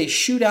create a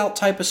shootout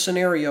type of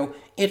scenario,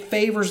 it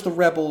favors the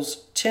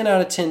Rebels 10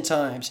 out of 10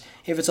 times.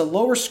 If it's a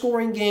lower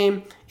scoring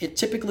game, it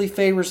typically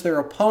favors their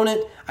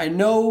opponent. I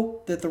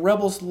know that the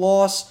Rebels'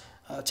 loss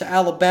to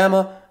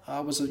Alabama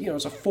was a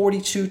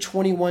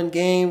 42-21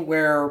 game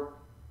where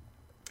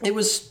it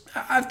was,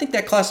 I think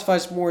that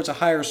classifies more as a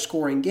higher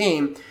scoring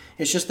game.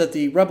 It's just that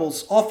the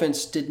Rebels'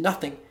 offense did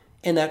nothing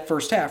in that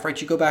first half,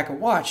 right? You go back and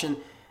watch, and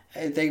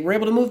they were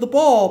able to move the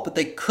ball, but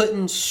they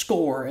couldn't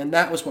score, and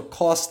that was what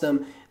cost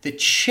them the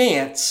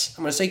chance.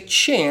 I'm going to say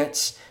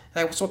chance.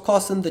 That was what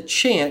cost them the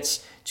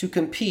chance to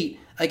compete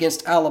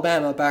against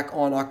Alabama back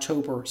on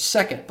October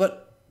 2nd.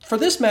 But for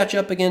this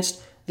matchup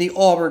against the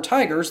Auburn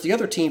Tigers, the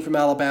other team from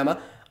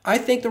Alabama, I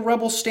think the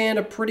Rebels stand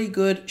a pretty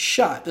good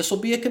shot. This will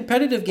be a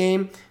competitive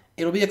game.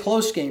 It'll be a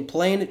close game.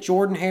 Playing at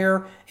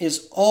Jordan-Hare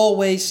is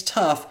always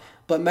tough,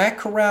 but Matt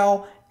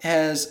Corral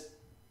has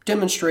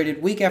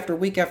demonstrated week after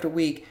week after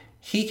week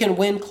he can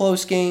win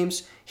close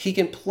games. He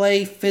can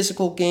play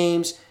physical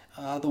games.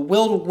 The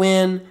will to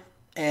win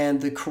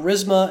and the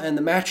charisma and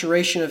the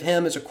maturation of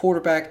him as a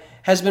quarterback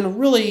has been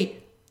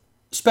really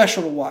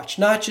special to watch.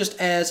 Not just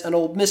as an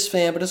Ole Miss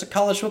fan, but as a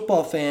college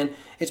football fan.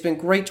 It's been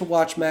great to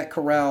watch Matt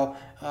Corral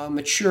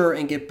mature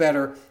and get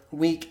better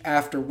week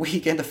after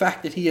week. And the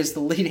fact that he is the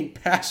leading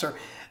passer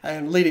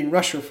and leading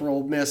rusher for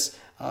Ole Miss,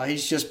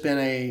 he's just been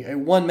a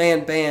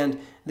one-man band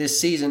this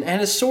season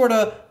and has sort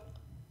of,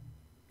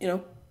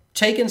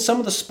 taken some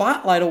of the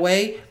spotlight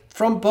away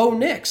from Bo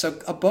Nix,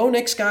 a Bo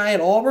Nix guy at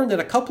Auburn that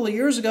a couple of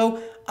years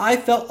ago I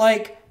felt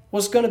like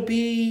was going to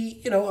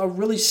be, a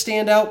really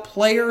standout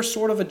player,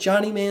 sort of a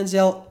Johnny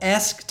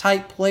Manziel-esque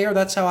type player.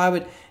 That's how I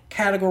would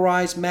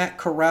categorize Matt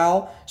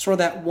Corral, sort of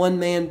that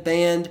one-man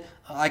band,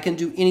 I can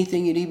do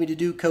anything you need me to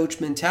do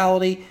coach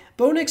mentality.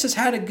 Bo Nix has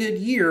had a good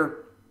year,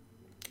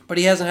 but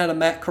he hasn't had a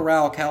Matt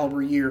Corral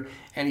caliber year,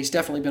 and he's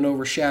definitely been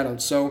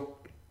overshadowed. So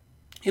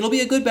it'll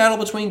be a good battle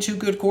between two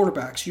good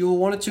quarterbacks. You will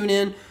want to tune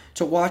in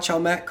to watch how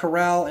Matt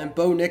Corral and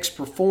Bo Nix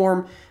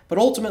perform, but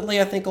ultimately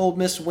I think Ole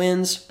Miss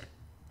wins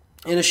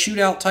in a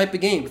shootout type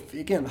of game.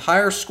 Again,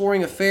 higher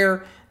scoring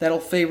affair that'll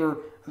favor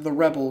the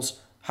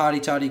Rebels.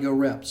 Hotty toddy go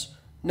Rebs.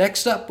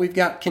 Next up, we've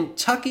got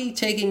Kentucky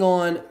taking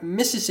on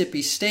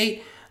Mississippi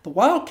State. The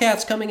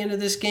Wildcats coming into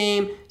this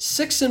game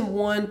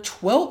 6-1,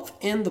 12th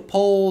in the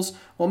polls,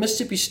 while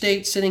Mississippi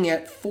State sitting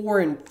at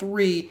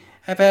 4-3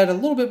 have had a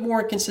little bit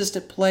more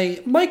consistent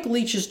play. Mike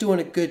Leach is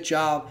doing a good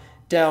job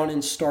down in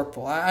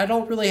Starkville. I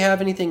don't really have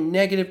anything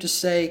negative to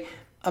say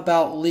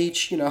about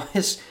Leach.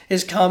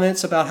 His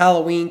comments about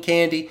Halloween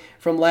candy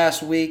from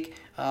last week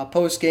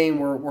post-game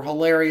were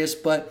hilarious,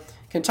 but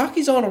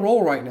Kentucky's on a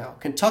roll right now.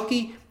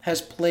 Kentucky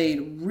has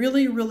played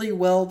really, really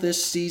well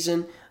this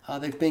season.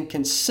 They've been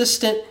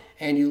consistent,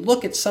 and you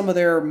look at some of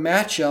their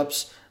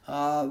matchups,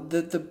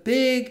 the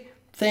big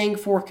thing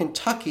for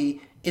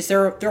Kentucky is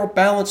they're a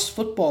balanced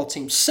football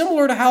team,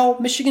 similar to how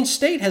Michigan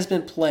State has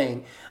been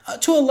playing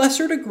to a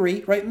lesser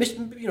degree, right?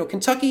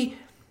 Kentucky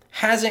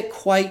hasn't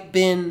quite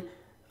been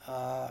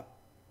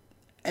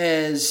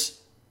as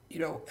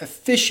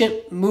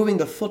efficient moving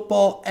the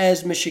football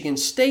as Michigan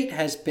State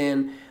has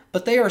been,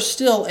 but they are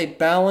still a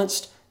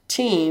balanced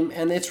team,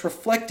 and it's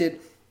reflected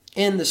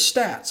in the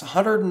stats.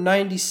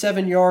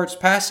 197 yards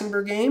passing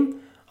per game,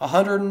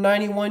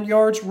 191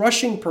 yards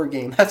rushing per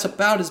game. That's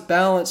about as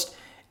balanced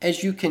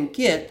as you can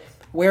get,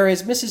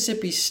 whereas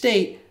Mississippi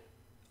State,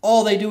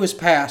 all they do is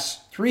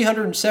pass.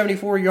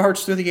 374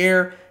 yards through the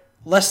air,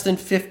 less than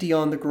 50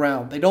 on the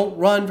ground. They don't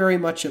run very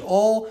much at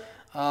all,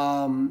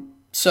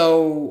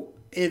 so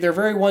they're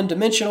very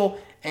one-dimensional,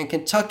 and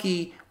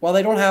Kentucky, while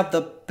they don't have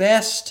the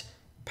best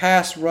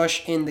pass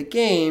rush in the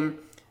game,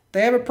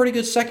 they have a pretty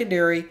good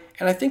secondary,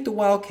 and I think the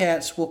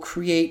Wildcats will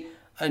create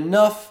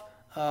enough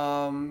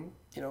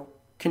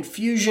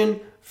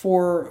confusion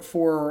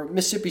for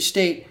Mississippi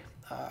State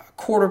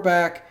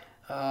quarterback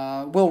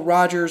Will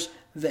Rogers,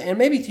 and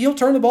maybe he'll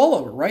turn the ball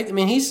over, right? I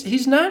mean,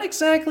 he's not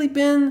exactly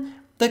been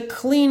the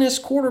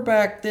cleanest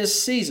quarterback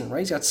this season, right?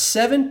 He's got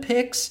 7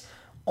 picks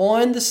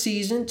on the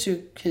season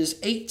to his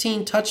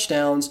 18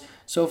 touchdowns.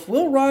 So if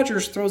Will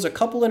Rogers throws a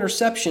couple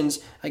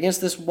interceptions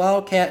against this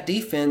Wildcat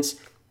defense,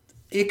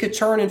 it could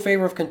turn in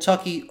favor of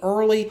Kentucky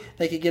early.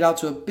 They could get out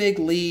to a big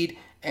lead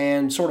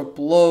and sort of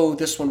blow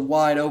this one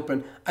wide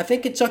open. I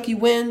think Kentucky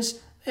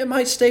wins. It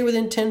might stay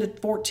within 10 to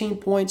 14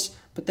 points,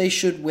 but they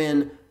should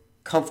win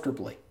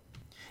comfortably.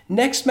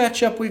 Next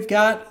matchup, we've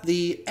got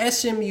the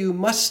SMU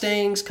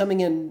Mustangs coming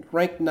in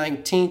ranked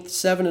 19th,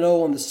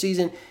 7-0 on the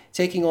season,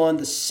 taking on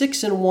the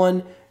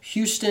 6-1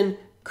 Houston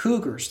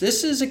Cougars.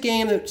 This is a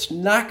game that's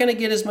not going to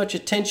get as much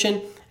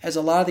attention as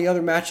a lot of the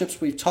other matchups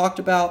we've talked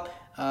about.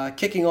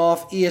 Kicking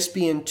off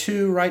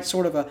ESPN2, right?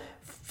 Sort of a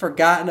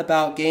forgotten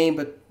about game,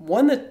 but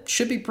one that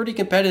should be pretty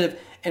competitive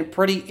and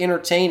pretty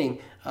entertaining.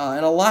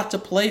 And a lot to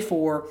play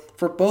for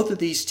both of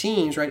these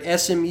teams, right?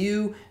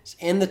 SMU is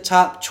in the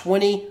top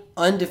 20,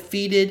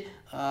 undefeated.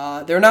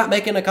 They're not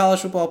making a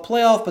college football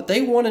playoff, but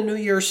they won a New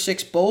Year's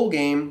Six bowl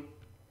game,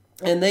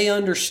 and they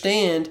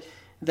understand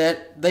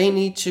that they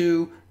need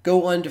to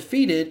go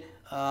undefeated,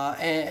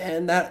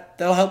 and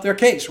that'll help their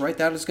case, right?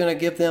 That is going to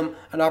give them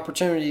an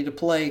opportunity to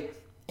play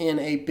in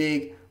a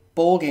big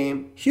bowl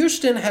game.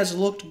 Houston has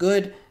looked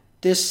good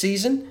this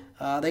season.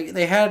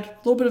 They had a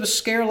little bit of a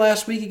scare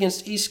last week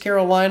against East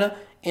Carolina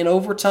in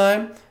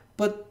overtime,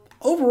 but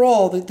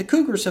overall, the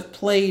Cougars have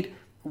played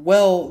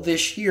well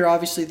this year.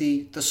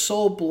 Obviously, the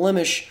sole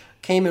blemish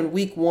came in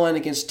week 1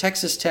 against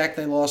Texas Tech.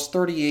 They lost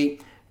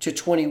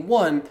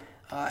 38-21.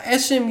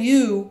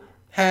 SMU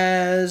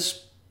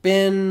has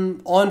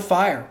been on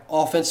fire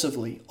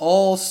offensively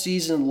all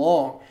season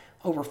long.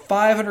 Over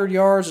 500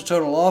 yards of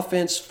total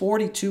offense,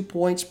 42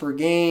 points per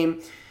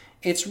game.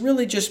 It's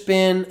really just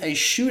been a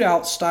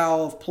shootout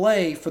style of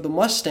play for the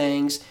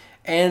Mustangs,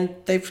 and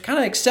they've kind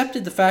of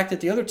accepted the fact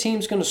that the other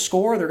team's going to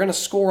score. They're going to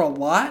score a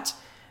lot,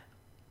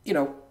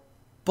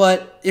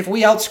 but if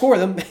we outscore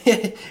them,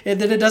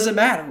 then it doesn't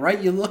matter,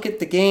 right? You look at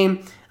the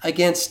game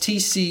against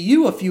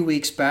TCU a few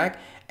weeks back.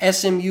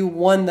 SMU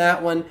won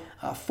that one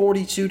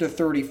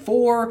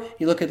 42-34.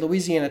 You look at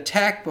Louisiana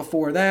Tech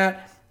before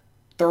that,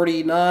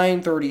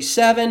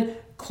 39-37.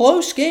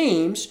 Close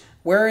games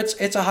where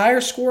it's a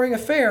higher scoring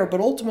affair, but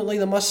ultimately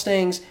the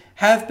Mustangs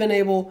have been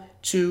able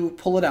to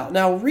pull it out.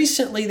 Now,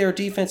 recently their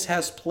defense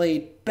has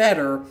played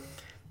better,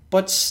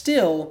 but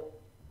still,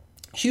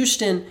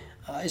 Houston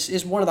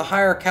is one of the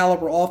higher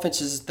caliber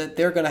offenses that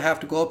they're going to have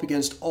to go up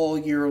against all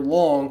year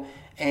long.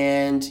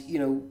 And,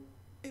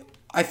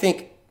 I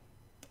think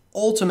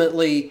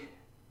ultimately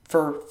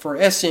for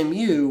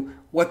SMU,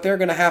 what they're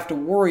going to have to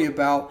worry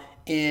about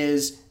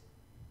is,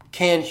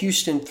 can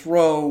Houston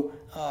throw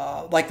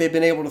like they've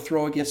been able to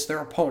throw against their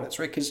opponents,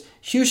 right? Because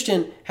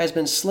Houston has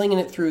been slinging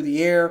it through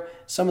the air.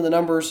 Some of the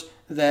numbers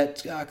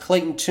that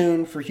Clayton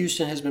Tune for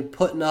Houston has been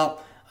putting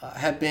up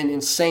have been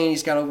insane.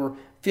 He's got over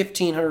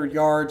 1,500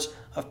 yards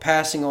of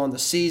passing on the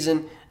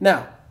season.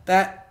 Now,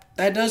 that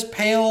does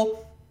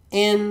pale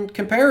in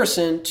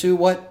comparison to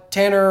what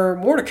Tanner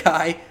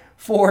Mordecai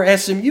for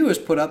SMU has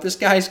put up. This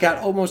guy's got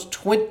almost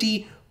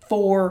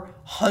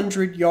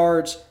 2,400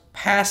 yards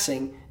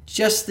passing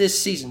just this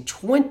season,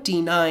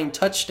 29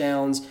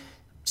 touchdowns,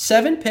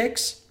 7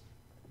 picks,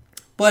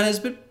 but has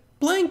been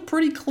playing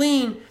pretty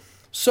clean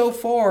so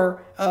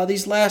far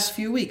these last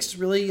few weeks.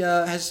 Really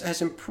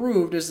has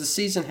improved as the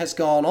season has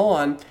gone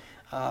on.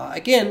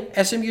 Again,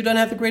 SMU doesn't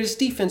have the greatest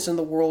defense in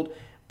the world,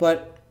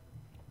 but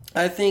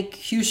I think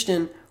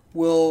Houston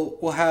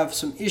will have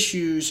some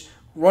issues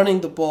running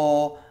the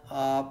ball,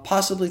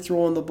 possibly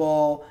throwing the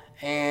ball.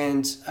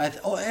 And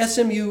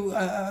SMU,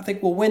 I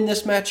think, will win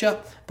this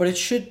matchup, but it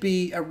should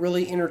be a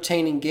really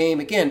entertaining game.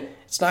 Again,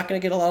 it's not going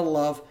to get a lot of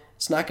love.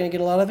 It's not going to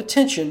get a lot of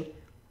attention,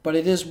 but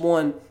it is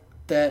one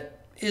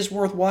that is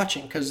worth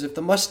watching, because if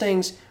the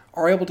Mustangs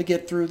are able to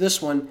get through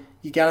this one,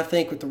 you got to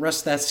think with the rest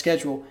of that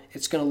schedule,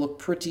 it's going to look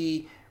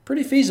pretty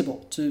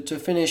feasible to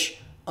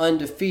finish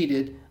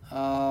undefeated.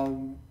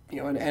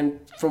 And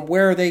from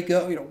where they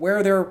go,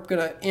 where they're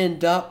going to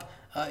end up,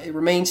 it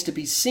remains to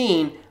be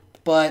seen,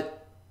 but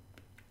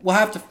we'll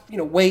have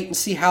to wait and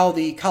see how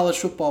the college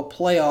football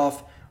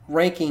playoff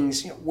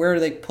rankings, where do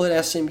they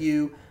put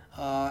SMU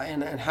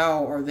and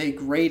how are they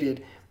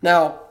graded.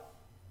 Now,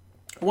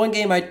 one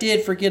game I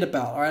did forget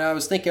about. All right, I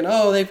was thinking,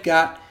 they've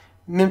got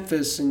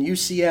Memphis and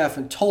UCF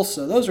and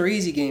Tulsa. Those are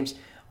easy games.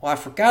 Well, I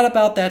forgot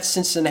about that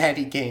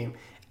Cincinnati game.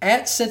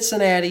 At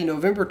Cincinnati,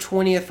 November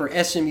 20th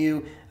for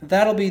SMU.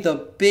 That'll be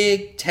the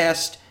big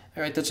test.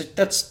 All right,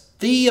 that's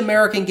the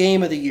American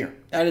game of the year.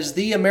 That is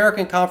the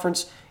American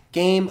Conference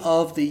game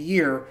of the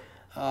year.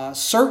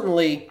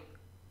 Certainly,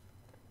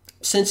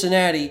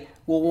 Cincinnati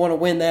will want to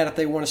win that if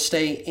they want to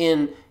stay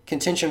in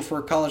contention for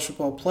a college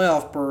football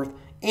playoff berth.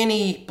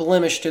 Any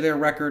blemish to their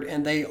record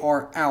and they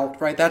are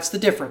out, right? That's the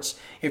difference.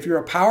 If you're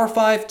a Power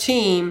 5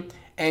 team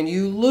and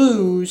you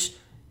lose,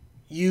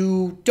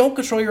 you don't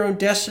control your own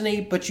destiny,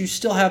 but you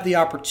still have the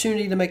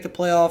opportunity to make the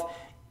playoff.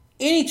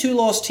 Any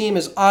 2-loss team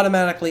is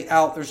automatically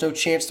out. There's no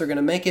chance they're going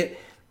to make it.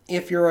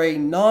 If you're a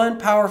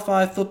non-Power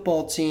 5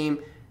 football team,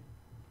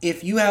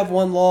 if you have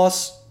 1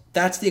 loss,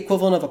 that's the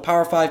equivalent of a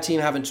Power 5 team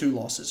having 2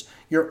 losses.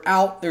 You're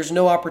out. There's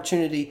no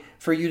opportunity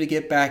for you to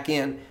get back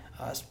in.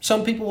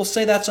 Some people will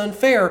say that's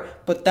unfair,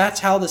 but that's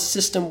how the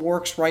system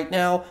works right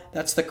now.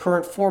 That's the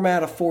current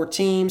format of 4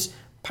 teams.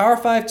 Power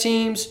 5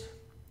 teams,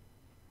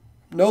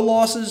 no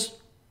losses,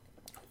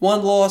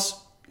 1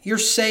 loss, you're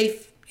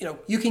safe.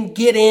 You can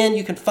get in,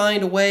 you can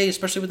find a way,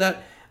 especially with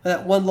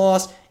that 1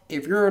 loss.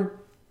 If you're a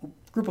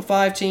group of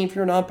 5 team, if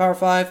you're a non-Power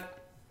 5,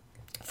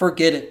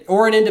 forget it.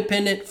 Or an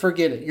independent,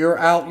 forget it. You're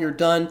out, you're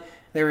done.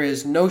 There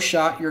is no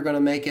shot you're going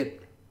to make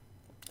it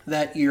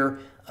that year.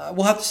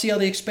 We'll have to see how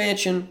the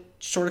expansion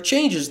sort of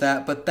changes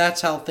that, but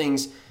that's how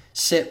things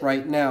sit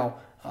right now.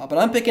 But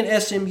I'm picking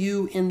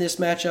SMU in this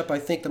matchup. I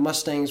think the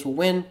Mustangs will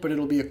win, but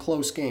it'll be a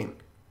close game.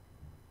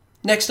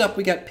 Next up,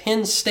 we got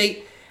Penn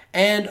State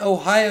and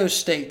Ohio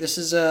State. This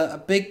is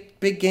a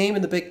big game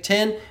in the Big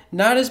Ten.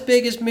 Not as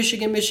big as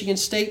Michigan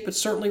State, but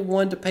certainly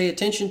one to pay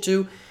attention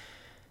to.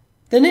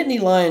 The Nittany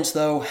Lions,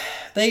 though,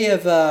 they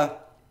have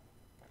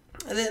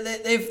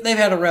they've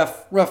had a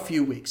rough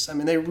few weeks. I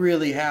mean, they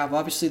really have.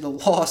 Obviously, the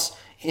loss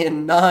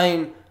in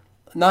 9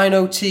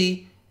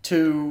 OT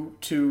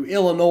to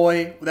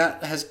Illinois,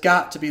 that has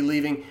got to be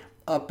leaving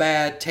a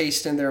bad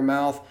taste in their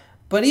mouth.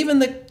 But even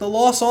the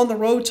loss on the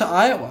road to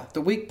Iowa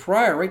the week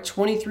prior, right,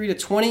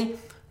 23-20,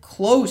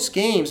 close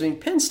games. I mean,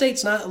 Penn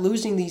State's not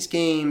losing these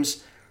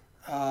games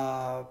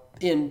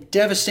in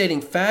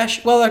devastating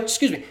fashion. Well,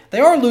 excuse me, they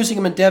are losing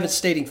them in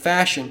devastating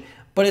fashion,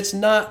 but it's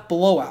not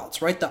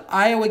blowouts, right? The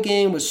Iowa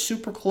game was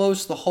super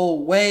close the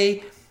whole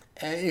way.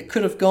 It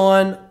could have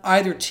gone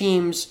either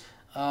team's.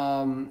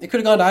 It could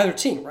have gone to either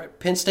team, right?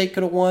 Penn State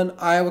could have won.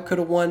 Iowa could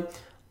have won.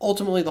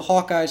 Ultimately, the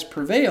Hawkeyes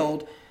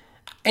prevailed.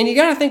 And you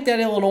got to think that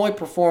Illinois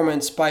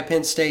performance by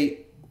Penn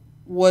State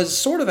was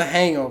sort of a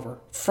hangover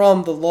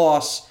from the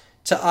loss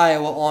to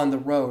Iowa on the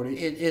road.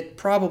 It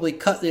probably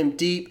cut them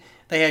deep.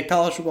 They had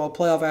college football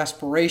playoff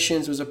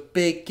aspirations. It was a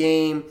big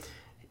game,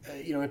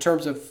 in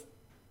terms of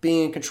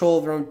being in control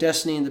of their own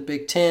destiny in the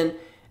Big Ten.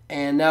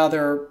 And now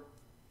they're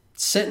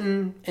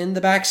sitting in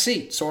the back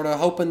seat, sort of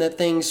hoping that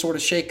things sort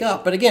of shake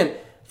up. But again,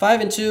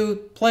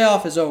 5-2,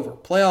 playoff is over.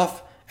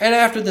 And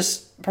after this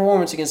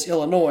performance against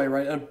Illinois,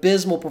 right, an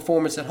abysmal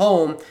performance at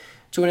home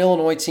to an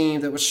Illinois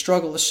team that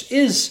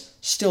is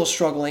still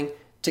struggling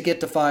to get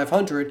to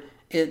 500.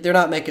 They're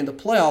not making the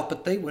playoff,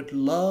 but they would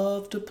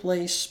love to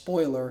play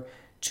spoiler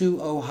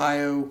to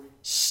Ohio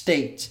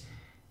State.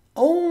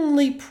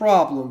 Only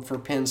problem for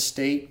Penn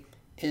State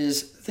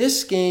is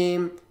this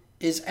game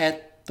is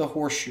at the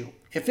Horseshoe.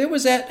 If it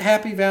was at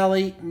Happy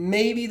Valley,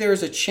 maybe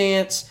there's a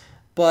chance,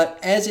 but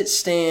as it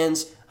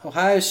stands,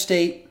 Ohio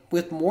State,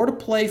 with more to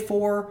play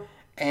for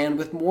and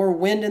with more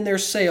wind in their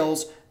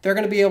sails, they're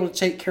going to be able to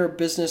take care of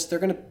business. They're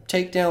going to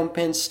take down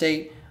Penn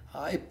State.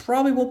 It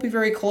probably won't be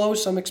very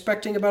close. I'm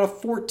expecting about a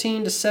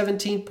 14 to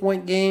 17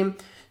 point game.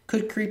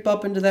 Could creep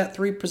up into that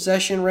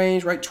 3-possession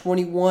range, right,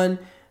 21.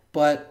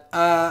 But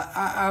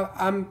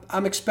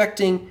I'm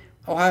expecting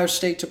Ohio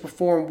State to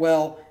perform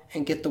well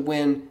and get the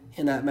win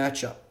in that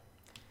matchup.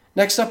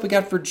 Next up, we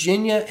got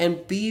Virginia and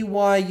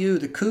BYU.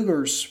 The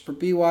Cougars for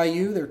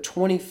BYU, they're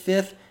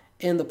 25th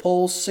in the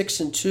polls,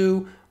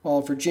 6-2,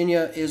 while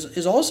Virginia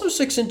is also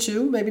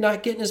 6-2, maybe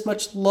not getting as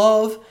much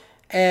love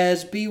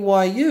as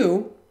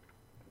BYU.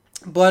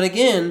 But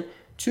again,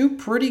 2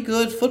 pretty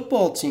good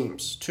football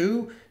teams,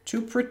 two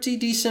pretty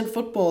decent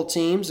football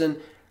teams, and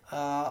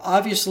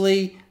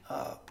obviously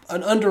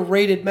an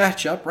underrated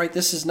matchup, right?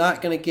 This is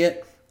not going to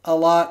get a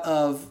lot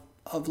of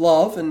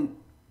love, and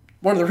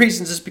one of the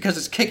reasons is because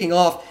it's kicking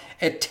off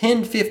at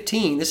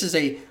 10:15. This is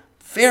a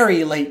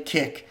very late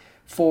kick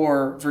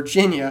for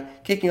Virginia,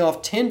 kicking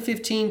off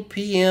 10:15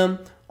 p.m.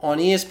 on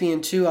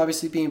ESPN2,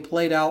 obviously being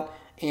played out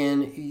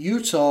in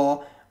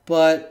Utah.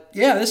 But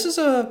yeah, this is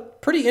a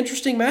pretty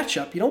interesting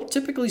matchup. You don't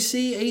typically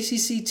see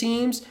ACC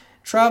teams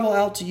travel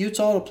out to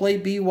Utah to play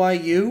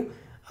BYU,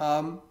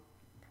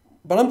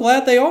 but I'm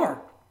glad they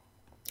are.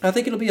 I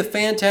think it'll be a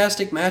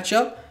fantastic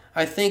matchup.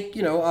 I think,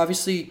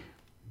 obviously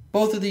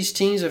both of these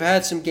teams have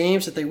had some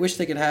games that they wish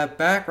they could have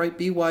back, right?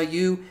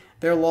 BYU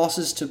Their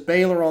losses to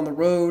Baylor on the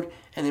road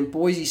and then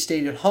Boise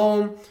State at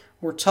home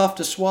were tough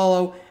to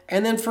swallow.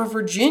 And then for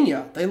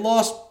Virginia, they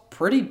lost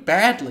pretty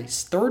badly,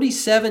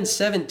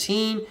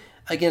 37-17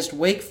 against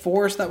Wake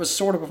Forest. That was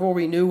sort of before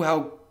we knew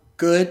how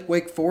good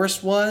Wake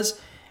Forest was.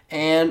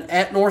 And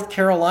at North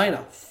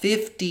Carolina,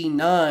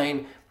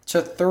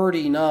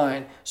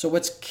 59-39. So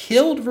what's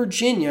killed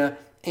Virginia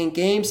in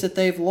games that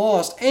they've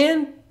lost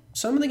and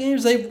some of the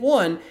games they've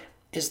won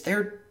is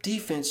their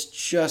defense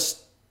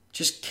just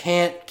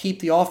can't keep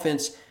the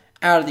offense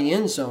out of the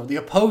end zone, the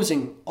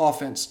opposing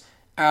offense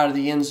out of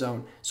the end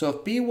zone. So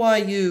if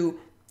BYU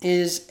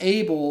is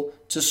able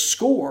to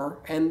score,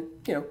 and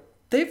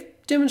they've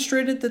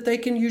demonstrated that they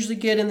can usually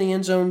get in the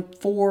end zone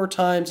 4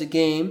 times a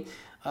game,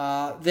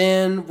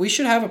 then we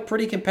should have a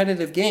pretty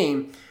competitive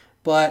game.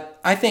 But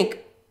I think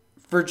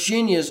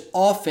Virginia's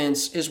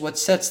offense is what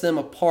sets them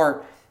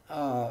apart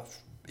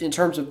in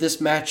terms of this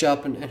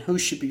matchup and who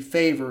should be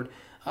favored.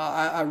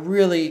 I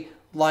really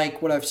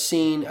like what I've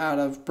seen out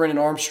of Brennan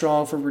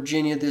Armstrong for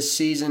Virginia this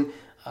season.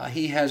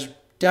 He has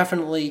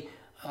definitely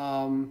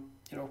done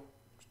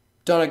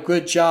a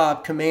good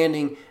job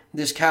commanding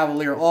this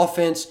Cavalier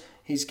offense.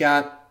 He's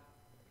got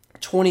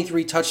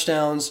 23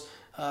 touchdowns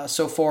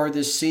so far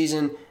this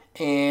season,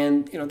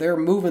 and they're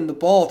moving the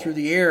ball through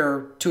the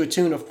air to a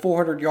tune of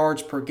 400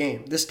 yards per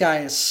game. This guy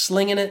is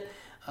slinging it.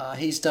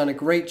 He's done a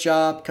great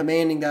job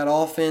commanding that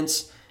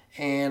offense,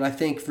 and I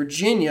think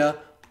Virginia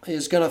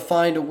is going to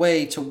find a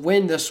way to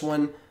win this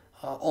one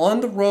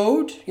on the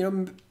road.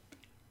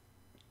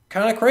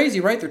 Kind of crazy,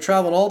 right? They're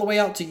traveling all the way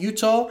out to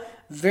Utah.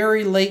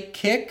 Very late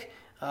kick.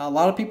 A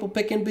lot of people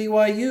picking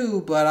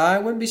BYU, but I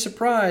wouldn't be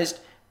surprised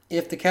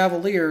if the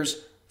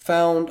Cavaliers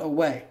found a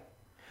way.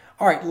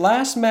 All right,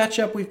 last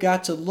matchup we've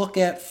got to look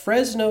at,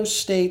 Fresno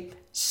State,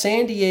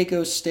 San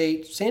Diego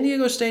State. San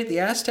Diego State, the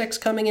Aztecs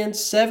coming in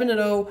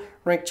 7-0,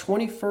 ranked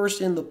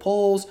 21st in the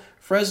polls.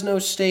 Fresno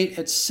State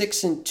at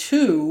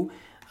 6-2.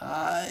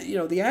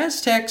 The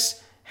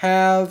Aztecs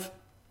have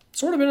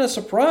sort of been a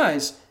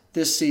surprise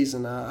this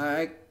season.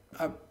 I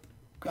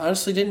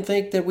honestly didn't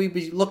think that we'd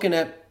be looking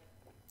at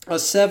a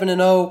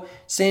 7-0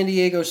 San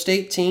Diego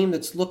State team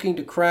that's looking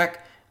to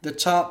crack the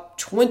top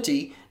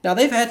 20. Now,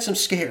 they've had some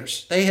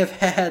scares. They have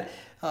had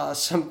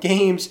some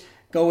games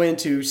go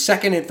into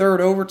second and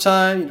third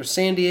overtime.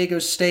 San Diego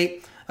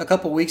State a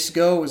couple weeks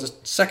ago was a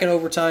second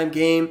overtime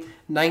game,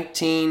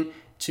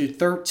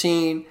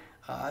 19-13.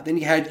 Then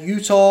you had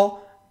Utah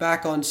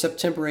back on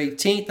September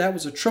 18th. That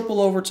was a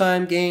triple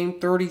overtime game,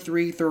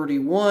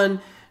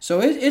 33-31.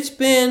 So it's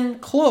been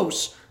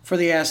close for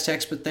the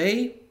Aztecs, but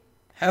they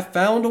have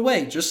found a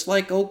way, just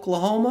like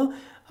Oklahoma.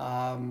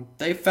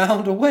 They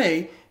found a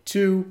way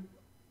to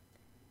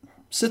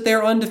sit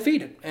there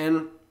undefeated.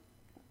 And,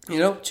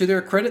 to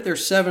their credit, they're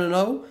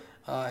 7-0,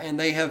 and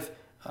they have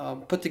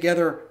put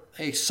together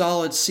a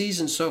solid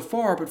season so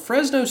far. But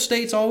Fresno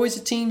State's always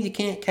a team you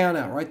can't count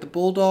out, right? The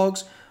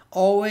Bulldogs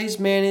always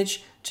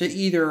manage to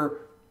either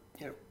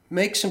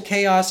make some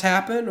chaos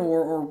happen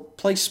or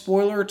play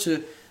spoiler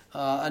to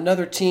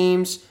another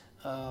team's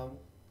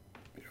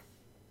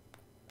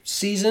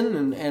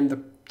season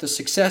and the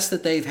success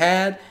that they've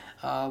had.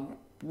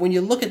 When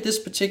you look at this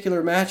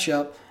particular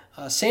matchup,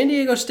 San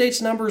Diego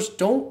State's numbers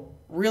don't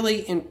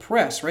really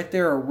impress, right?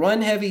 They're a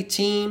run-heavy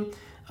team.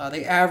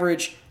 They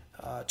average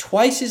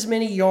twice as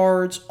many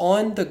yards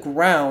on the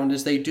ground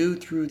as they do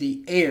through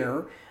the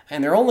air,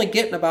 and they're only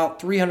getting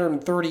about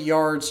 330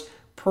 yards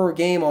per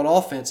game on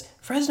offense.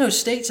 Fresno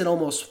State's at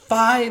almost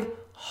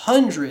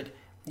 500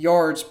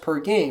 yards per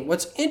game.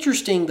 What's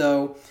interesting,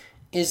 though,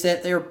 is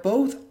that they're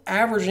both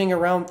averaging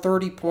around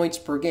 30 points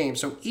per game.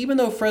 So even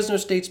though Fresno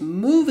State's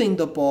moving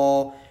the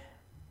ball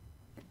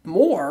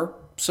more,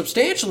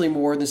 substantially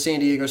more than San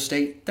Diego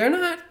State, they're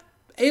not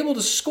able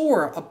to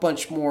score a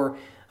bunch more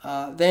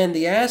than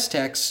the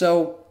Aztecs.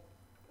 So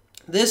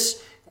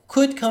this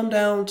could come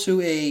down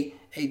to a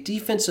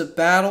defensive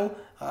battle.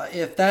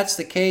 If that's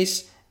the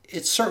case,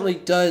 it certainly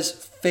does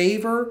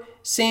favor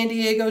San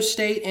Diego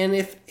State. And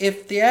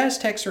if the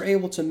Aztecs are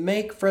able to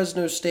make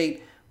Fresno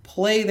State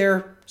play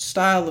their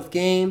style of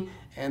game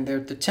and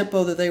the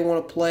tempo that they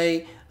want to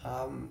play,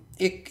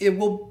 it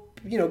will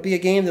be a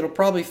game that'll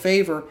probably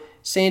favor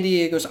San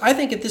Diego. I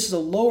think if this is a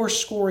lower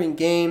scoring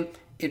game,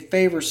 it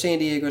favors San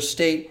Diego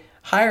State.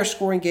 Higher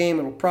scoring game,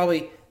 it'll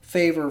probably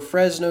favor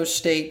Fresno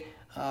State.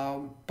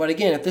 But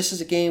again, if this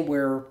is a game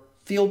where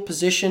field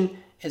position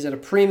is at a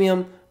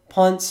premium,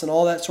 punts and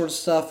all that sort of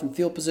stuff, and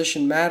field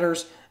position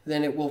matters,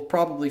 then it will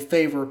probably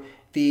favor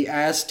the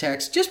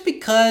Aztecs, just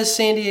because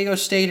San Diego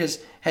State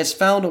has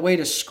found a way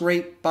to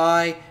scrape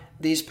by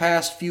these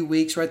past few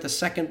weeks, right? The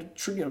second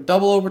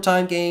double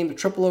overtime game, the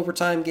triple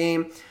overtime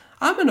game.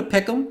 I'm going to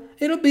pick them.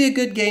 It'll be a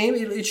good game.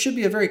 It should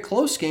be a very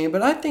close game,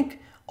 but I think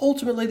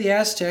ultimately the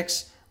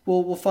Aztecs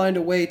will find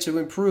a way to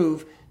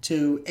improve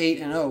to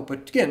 8-0.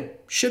 But again,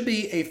 should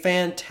be a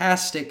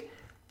fantastic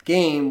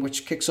game,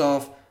 which kicks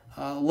off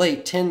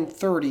late,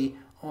 10:30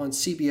 on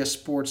CBS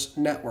Sports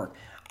Network.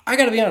 I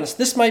got to be honest,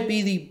 this might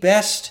be the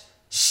best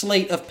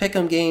slate of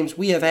pick'em games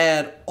we have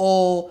had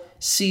all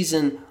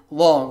season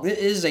long. It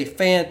is a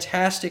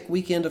fantastic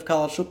weekend of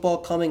college football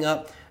coming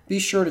up. Be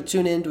sure to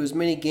tune in to as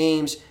many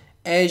games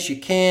as you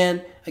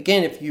can.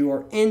 Again, if you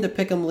are in the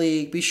Pick'em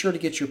League, be sure to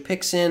get your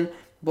picks in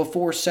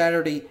before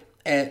Saturday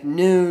at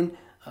noon.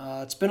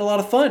 It's been a lot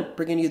of fun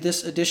bringing you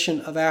this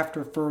edition of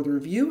After Further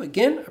Review.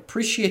 Again,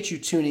 appreciate you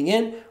tuning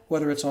in,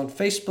 whether it's on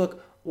Facebook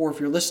or if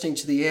you're listening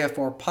to the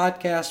AFR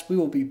podcast. We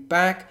will be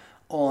back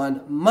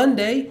on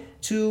Monday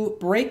to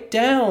break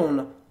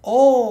down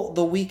all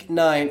the Week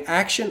 9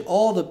 action,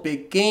 all the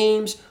big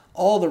games,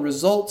 all the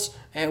results,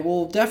 and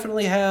we'll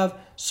definitely have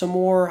some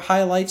more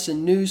highlights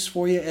and news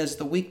for you as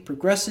the week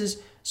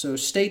progresses. So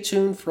stay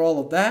tuned for all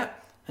of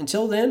that.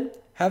 Until then,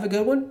 have a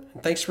good one,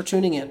 and thanks for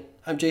tuning in.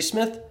 I'm Jay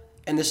Smith,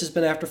 and this has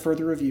been After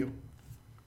Further Review.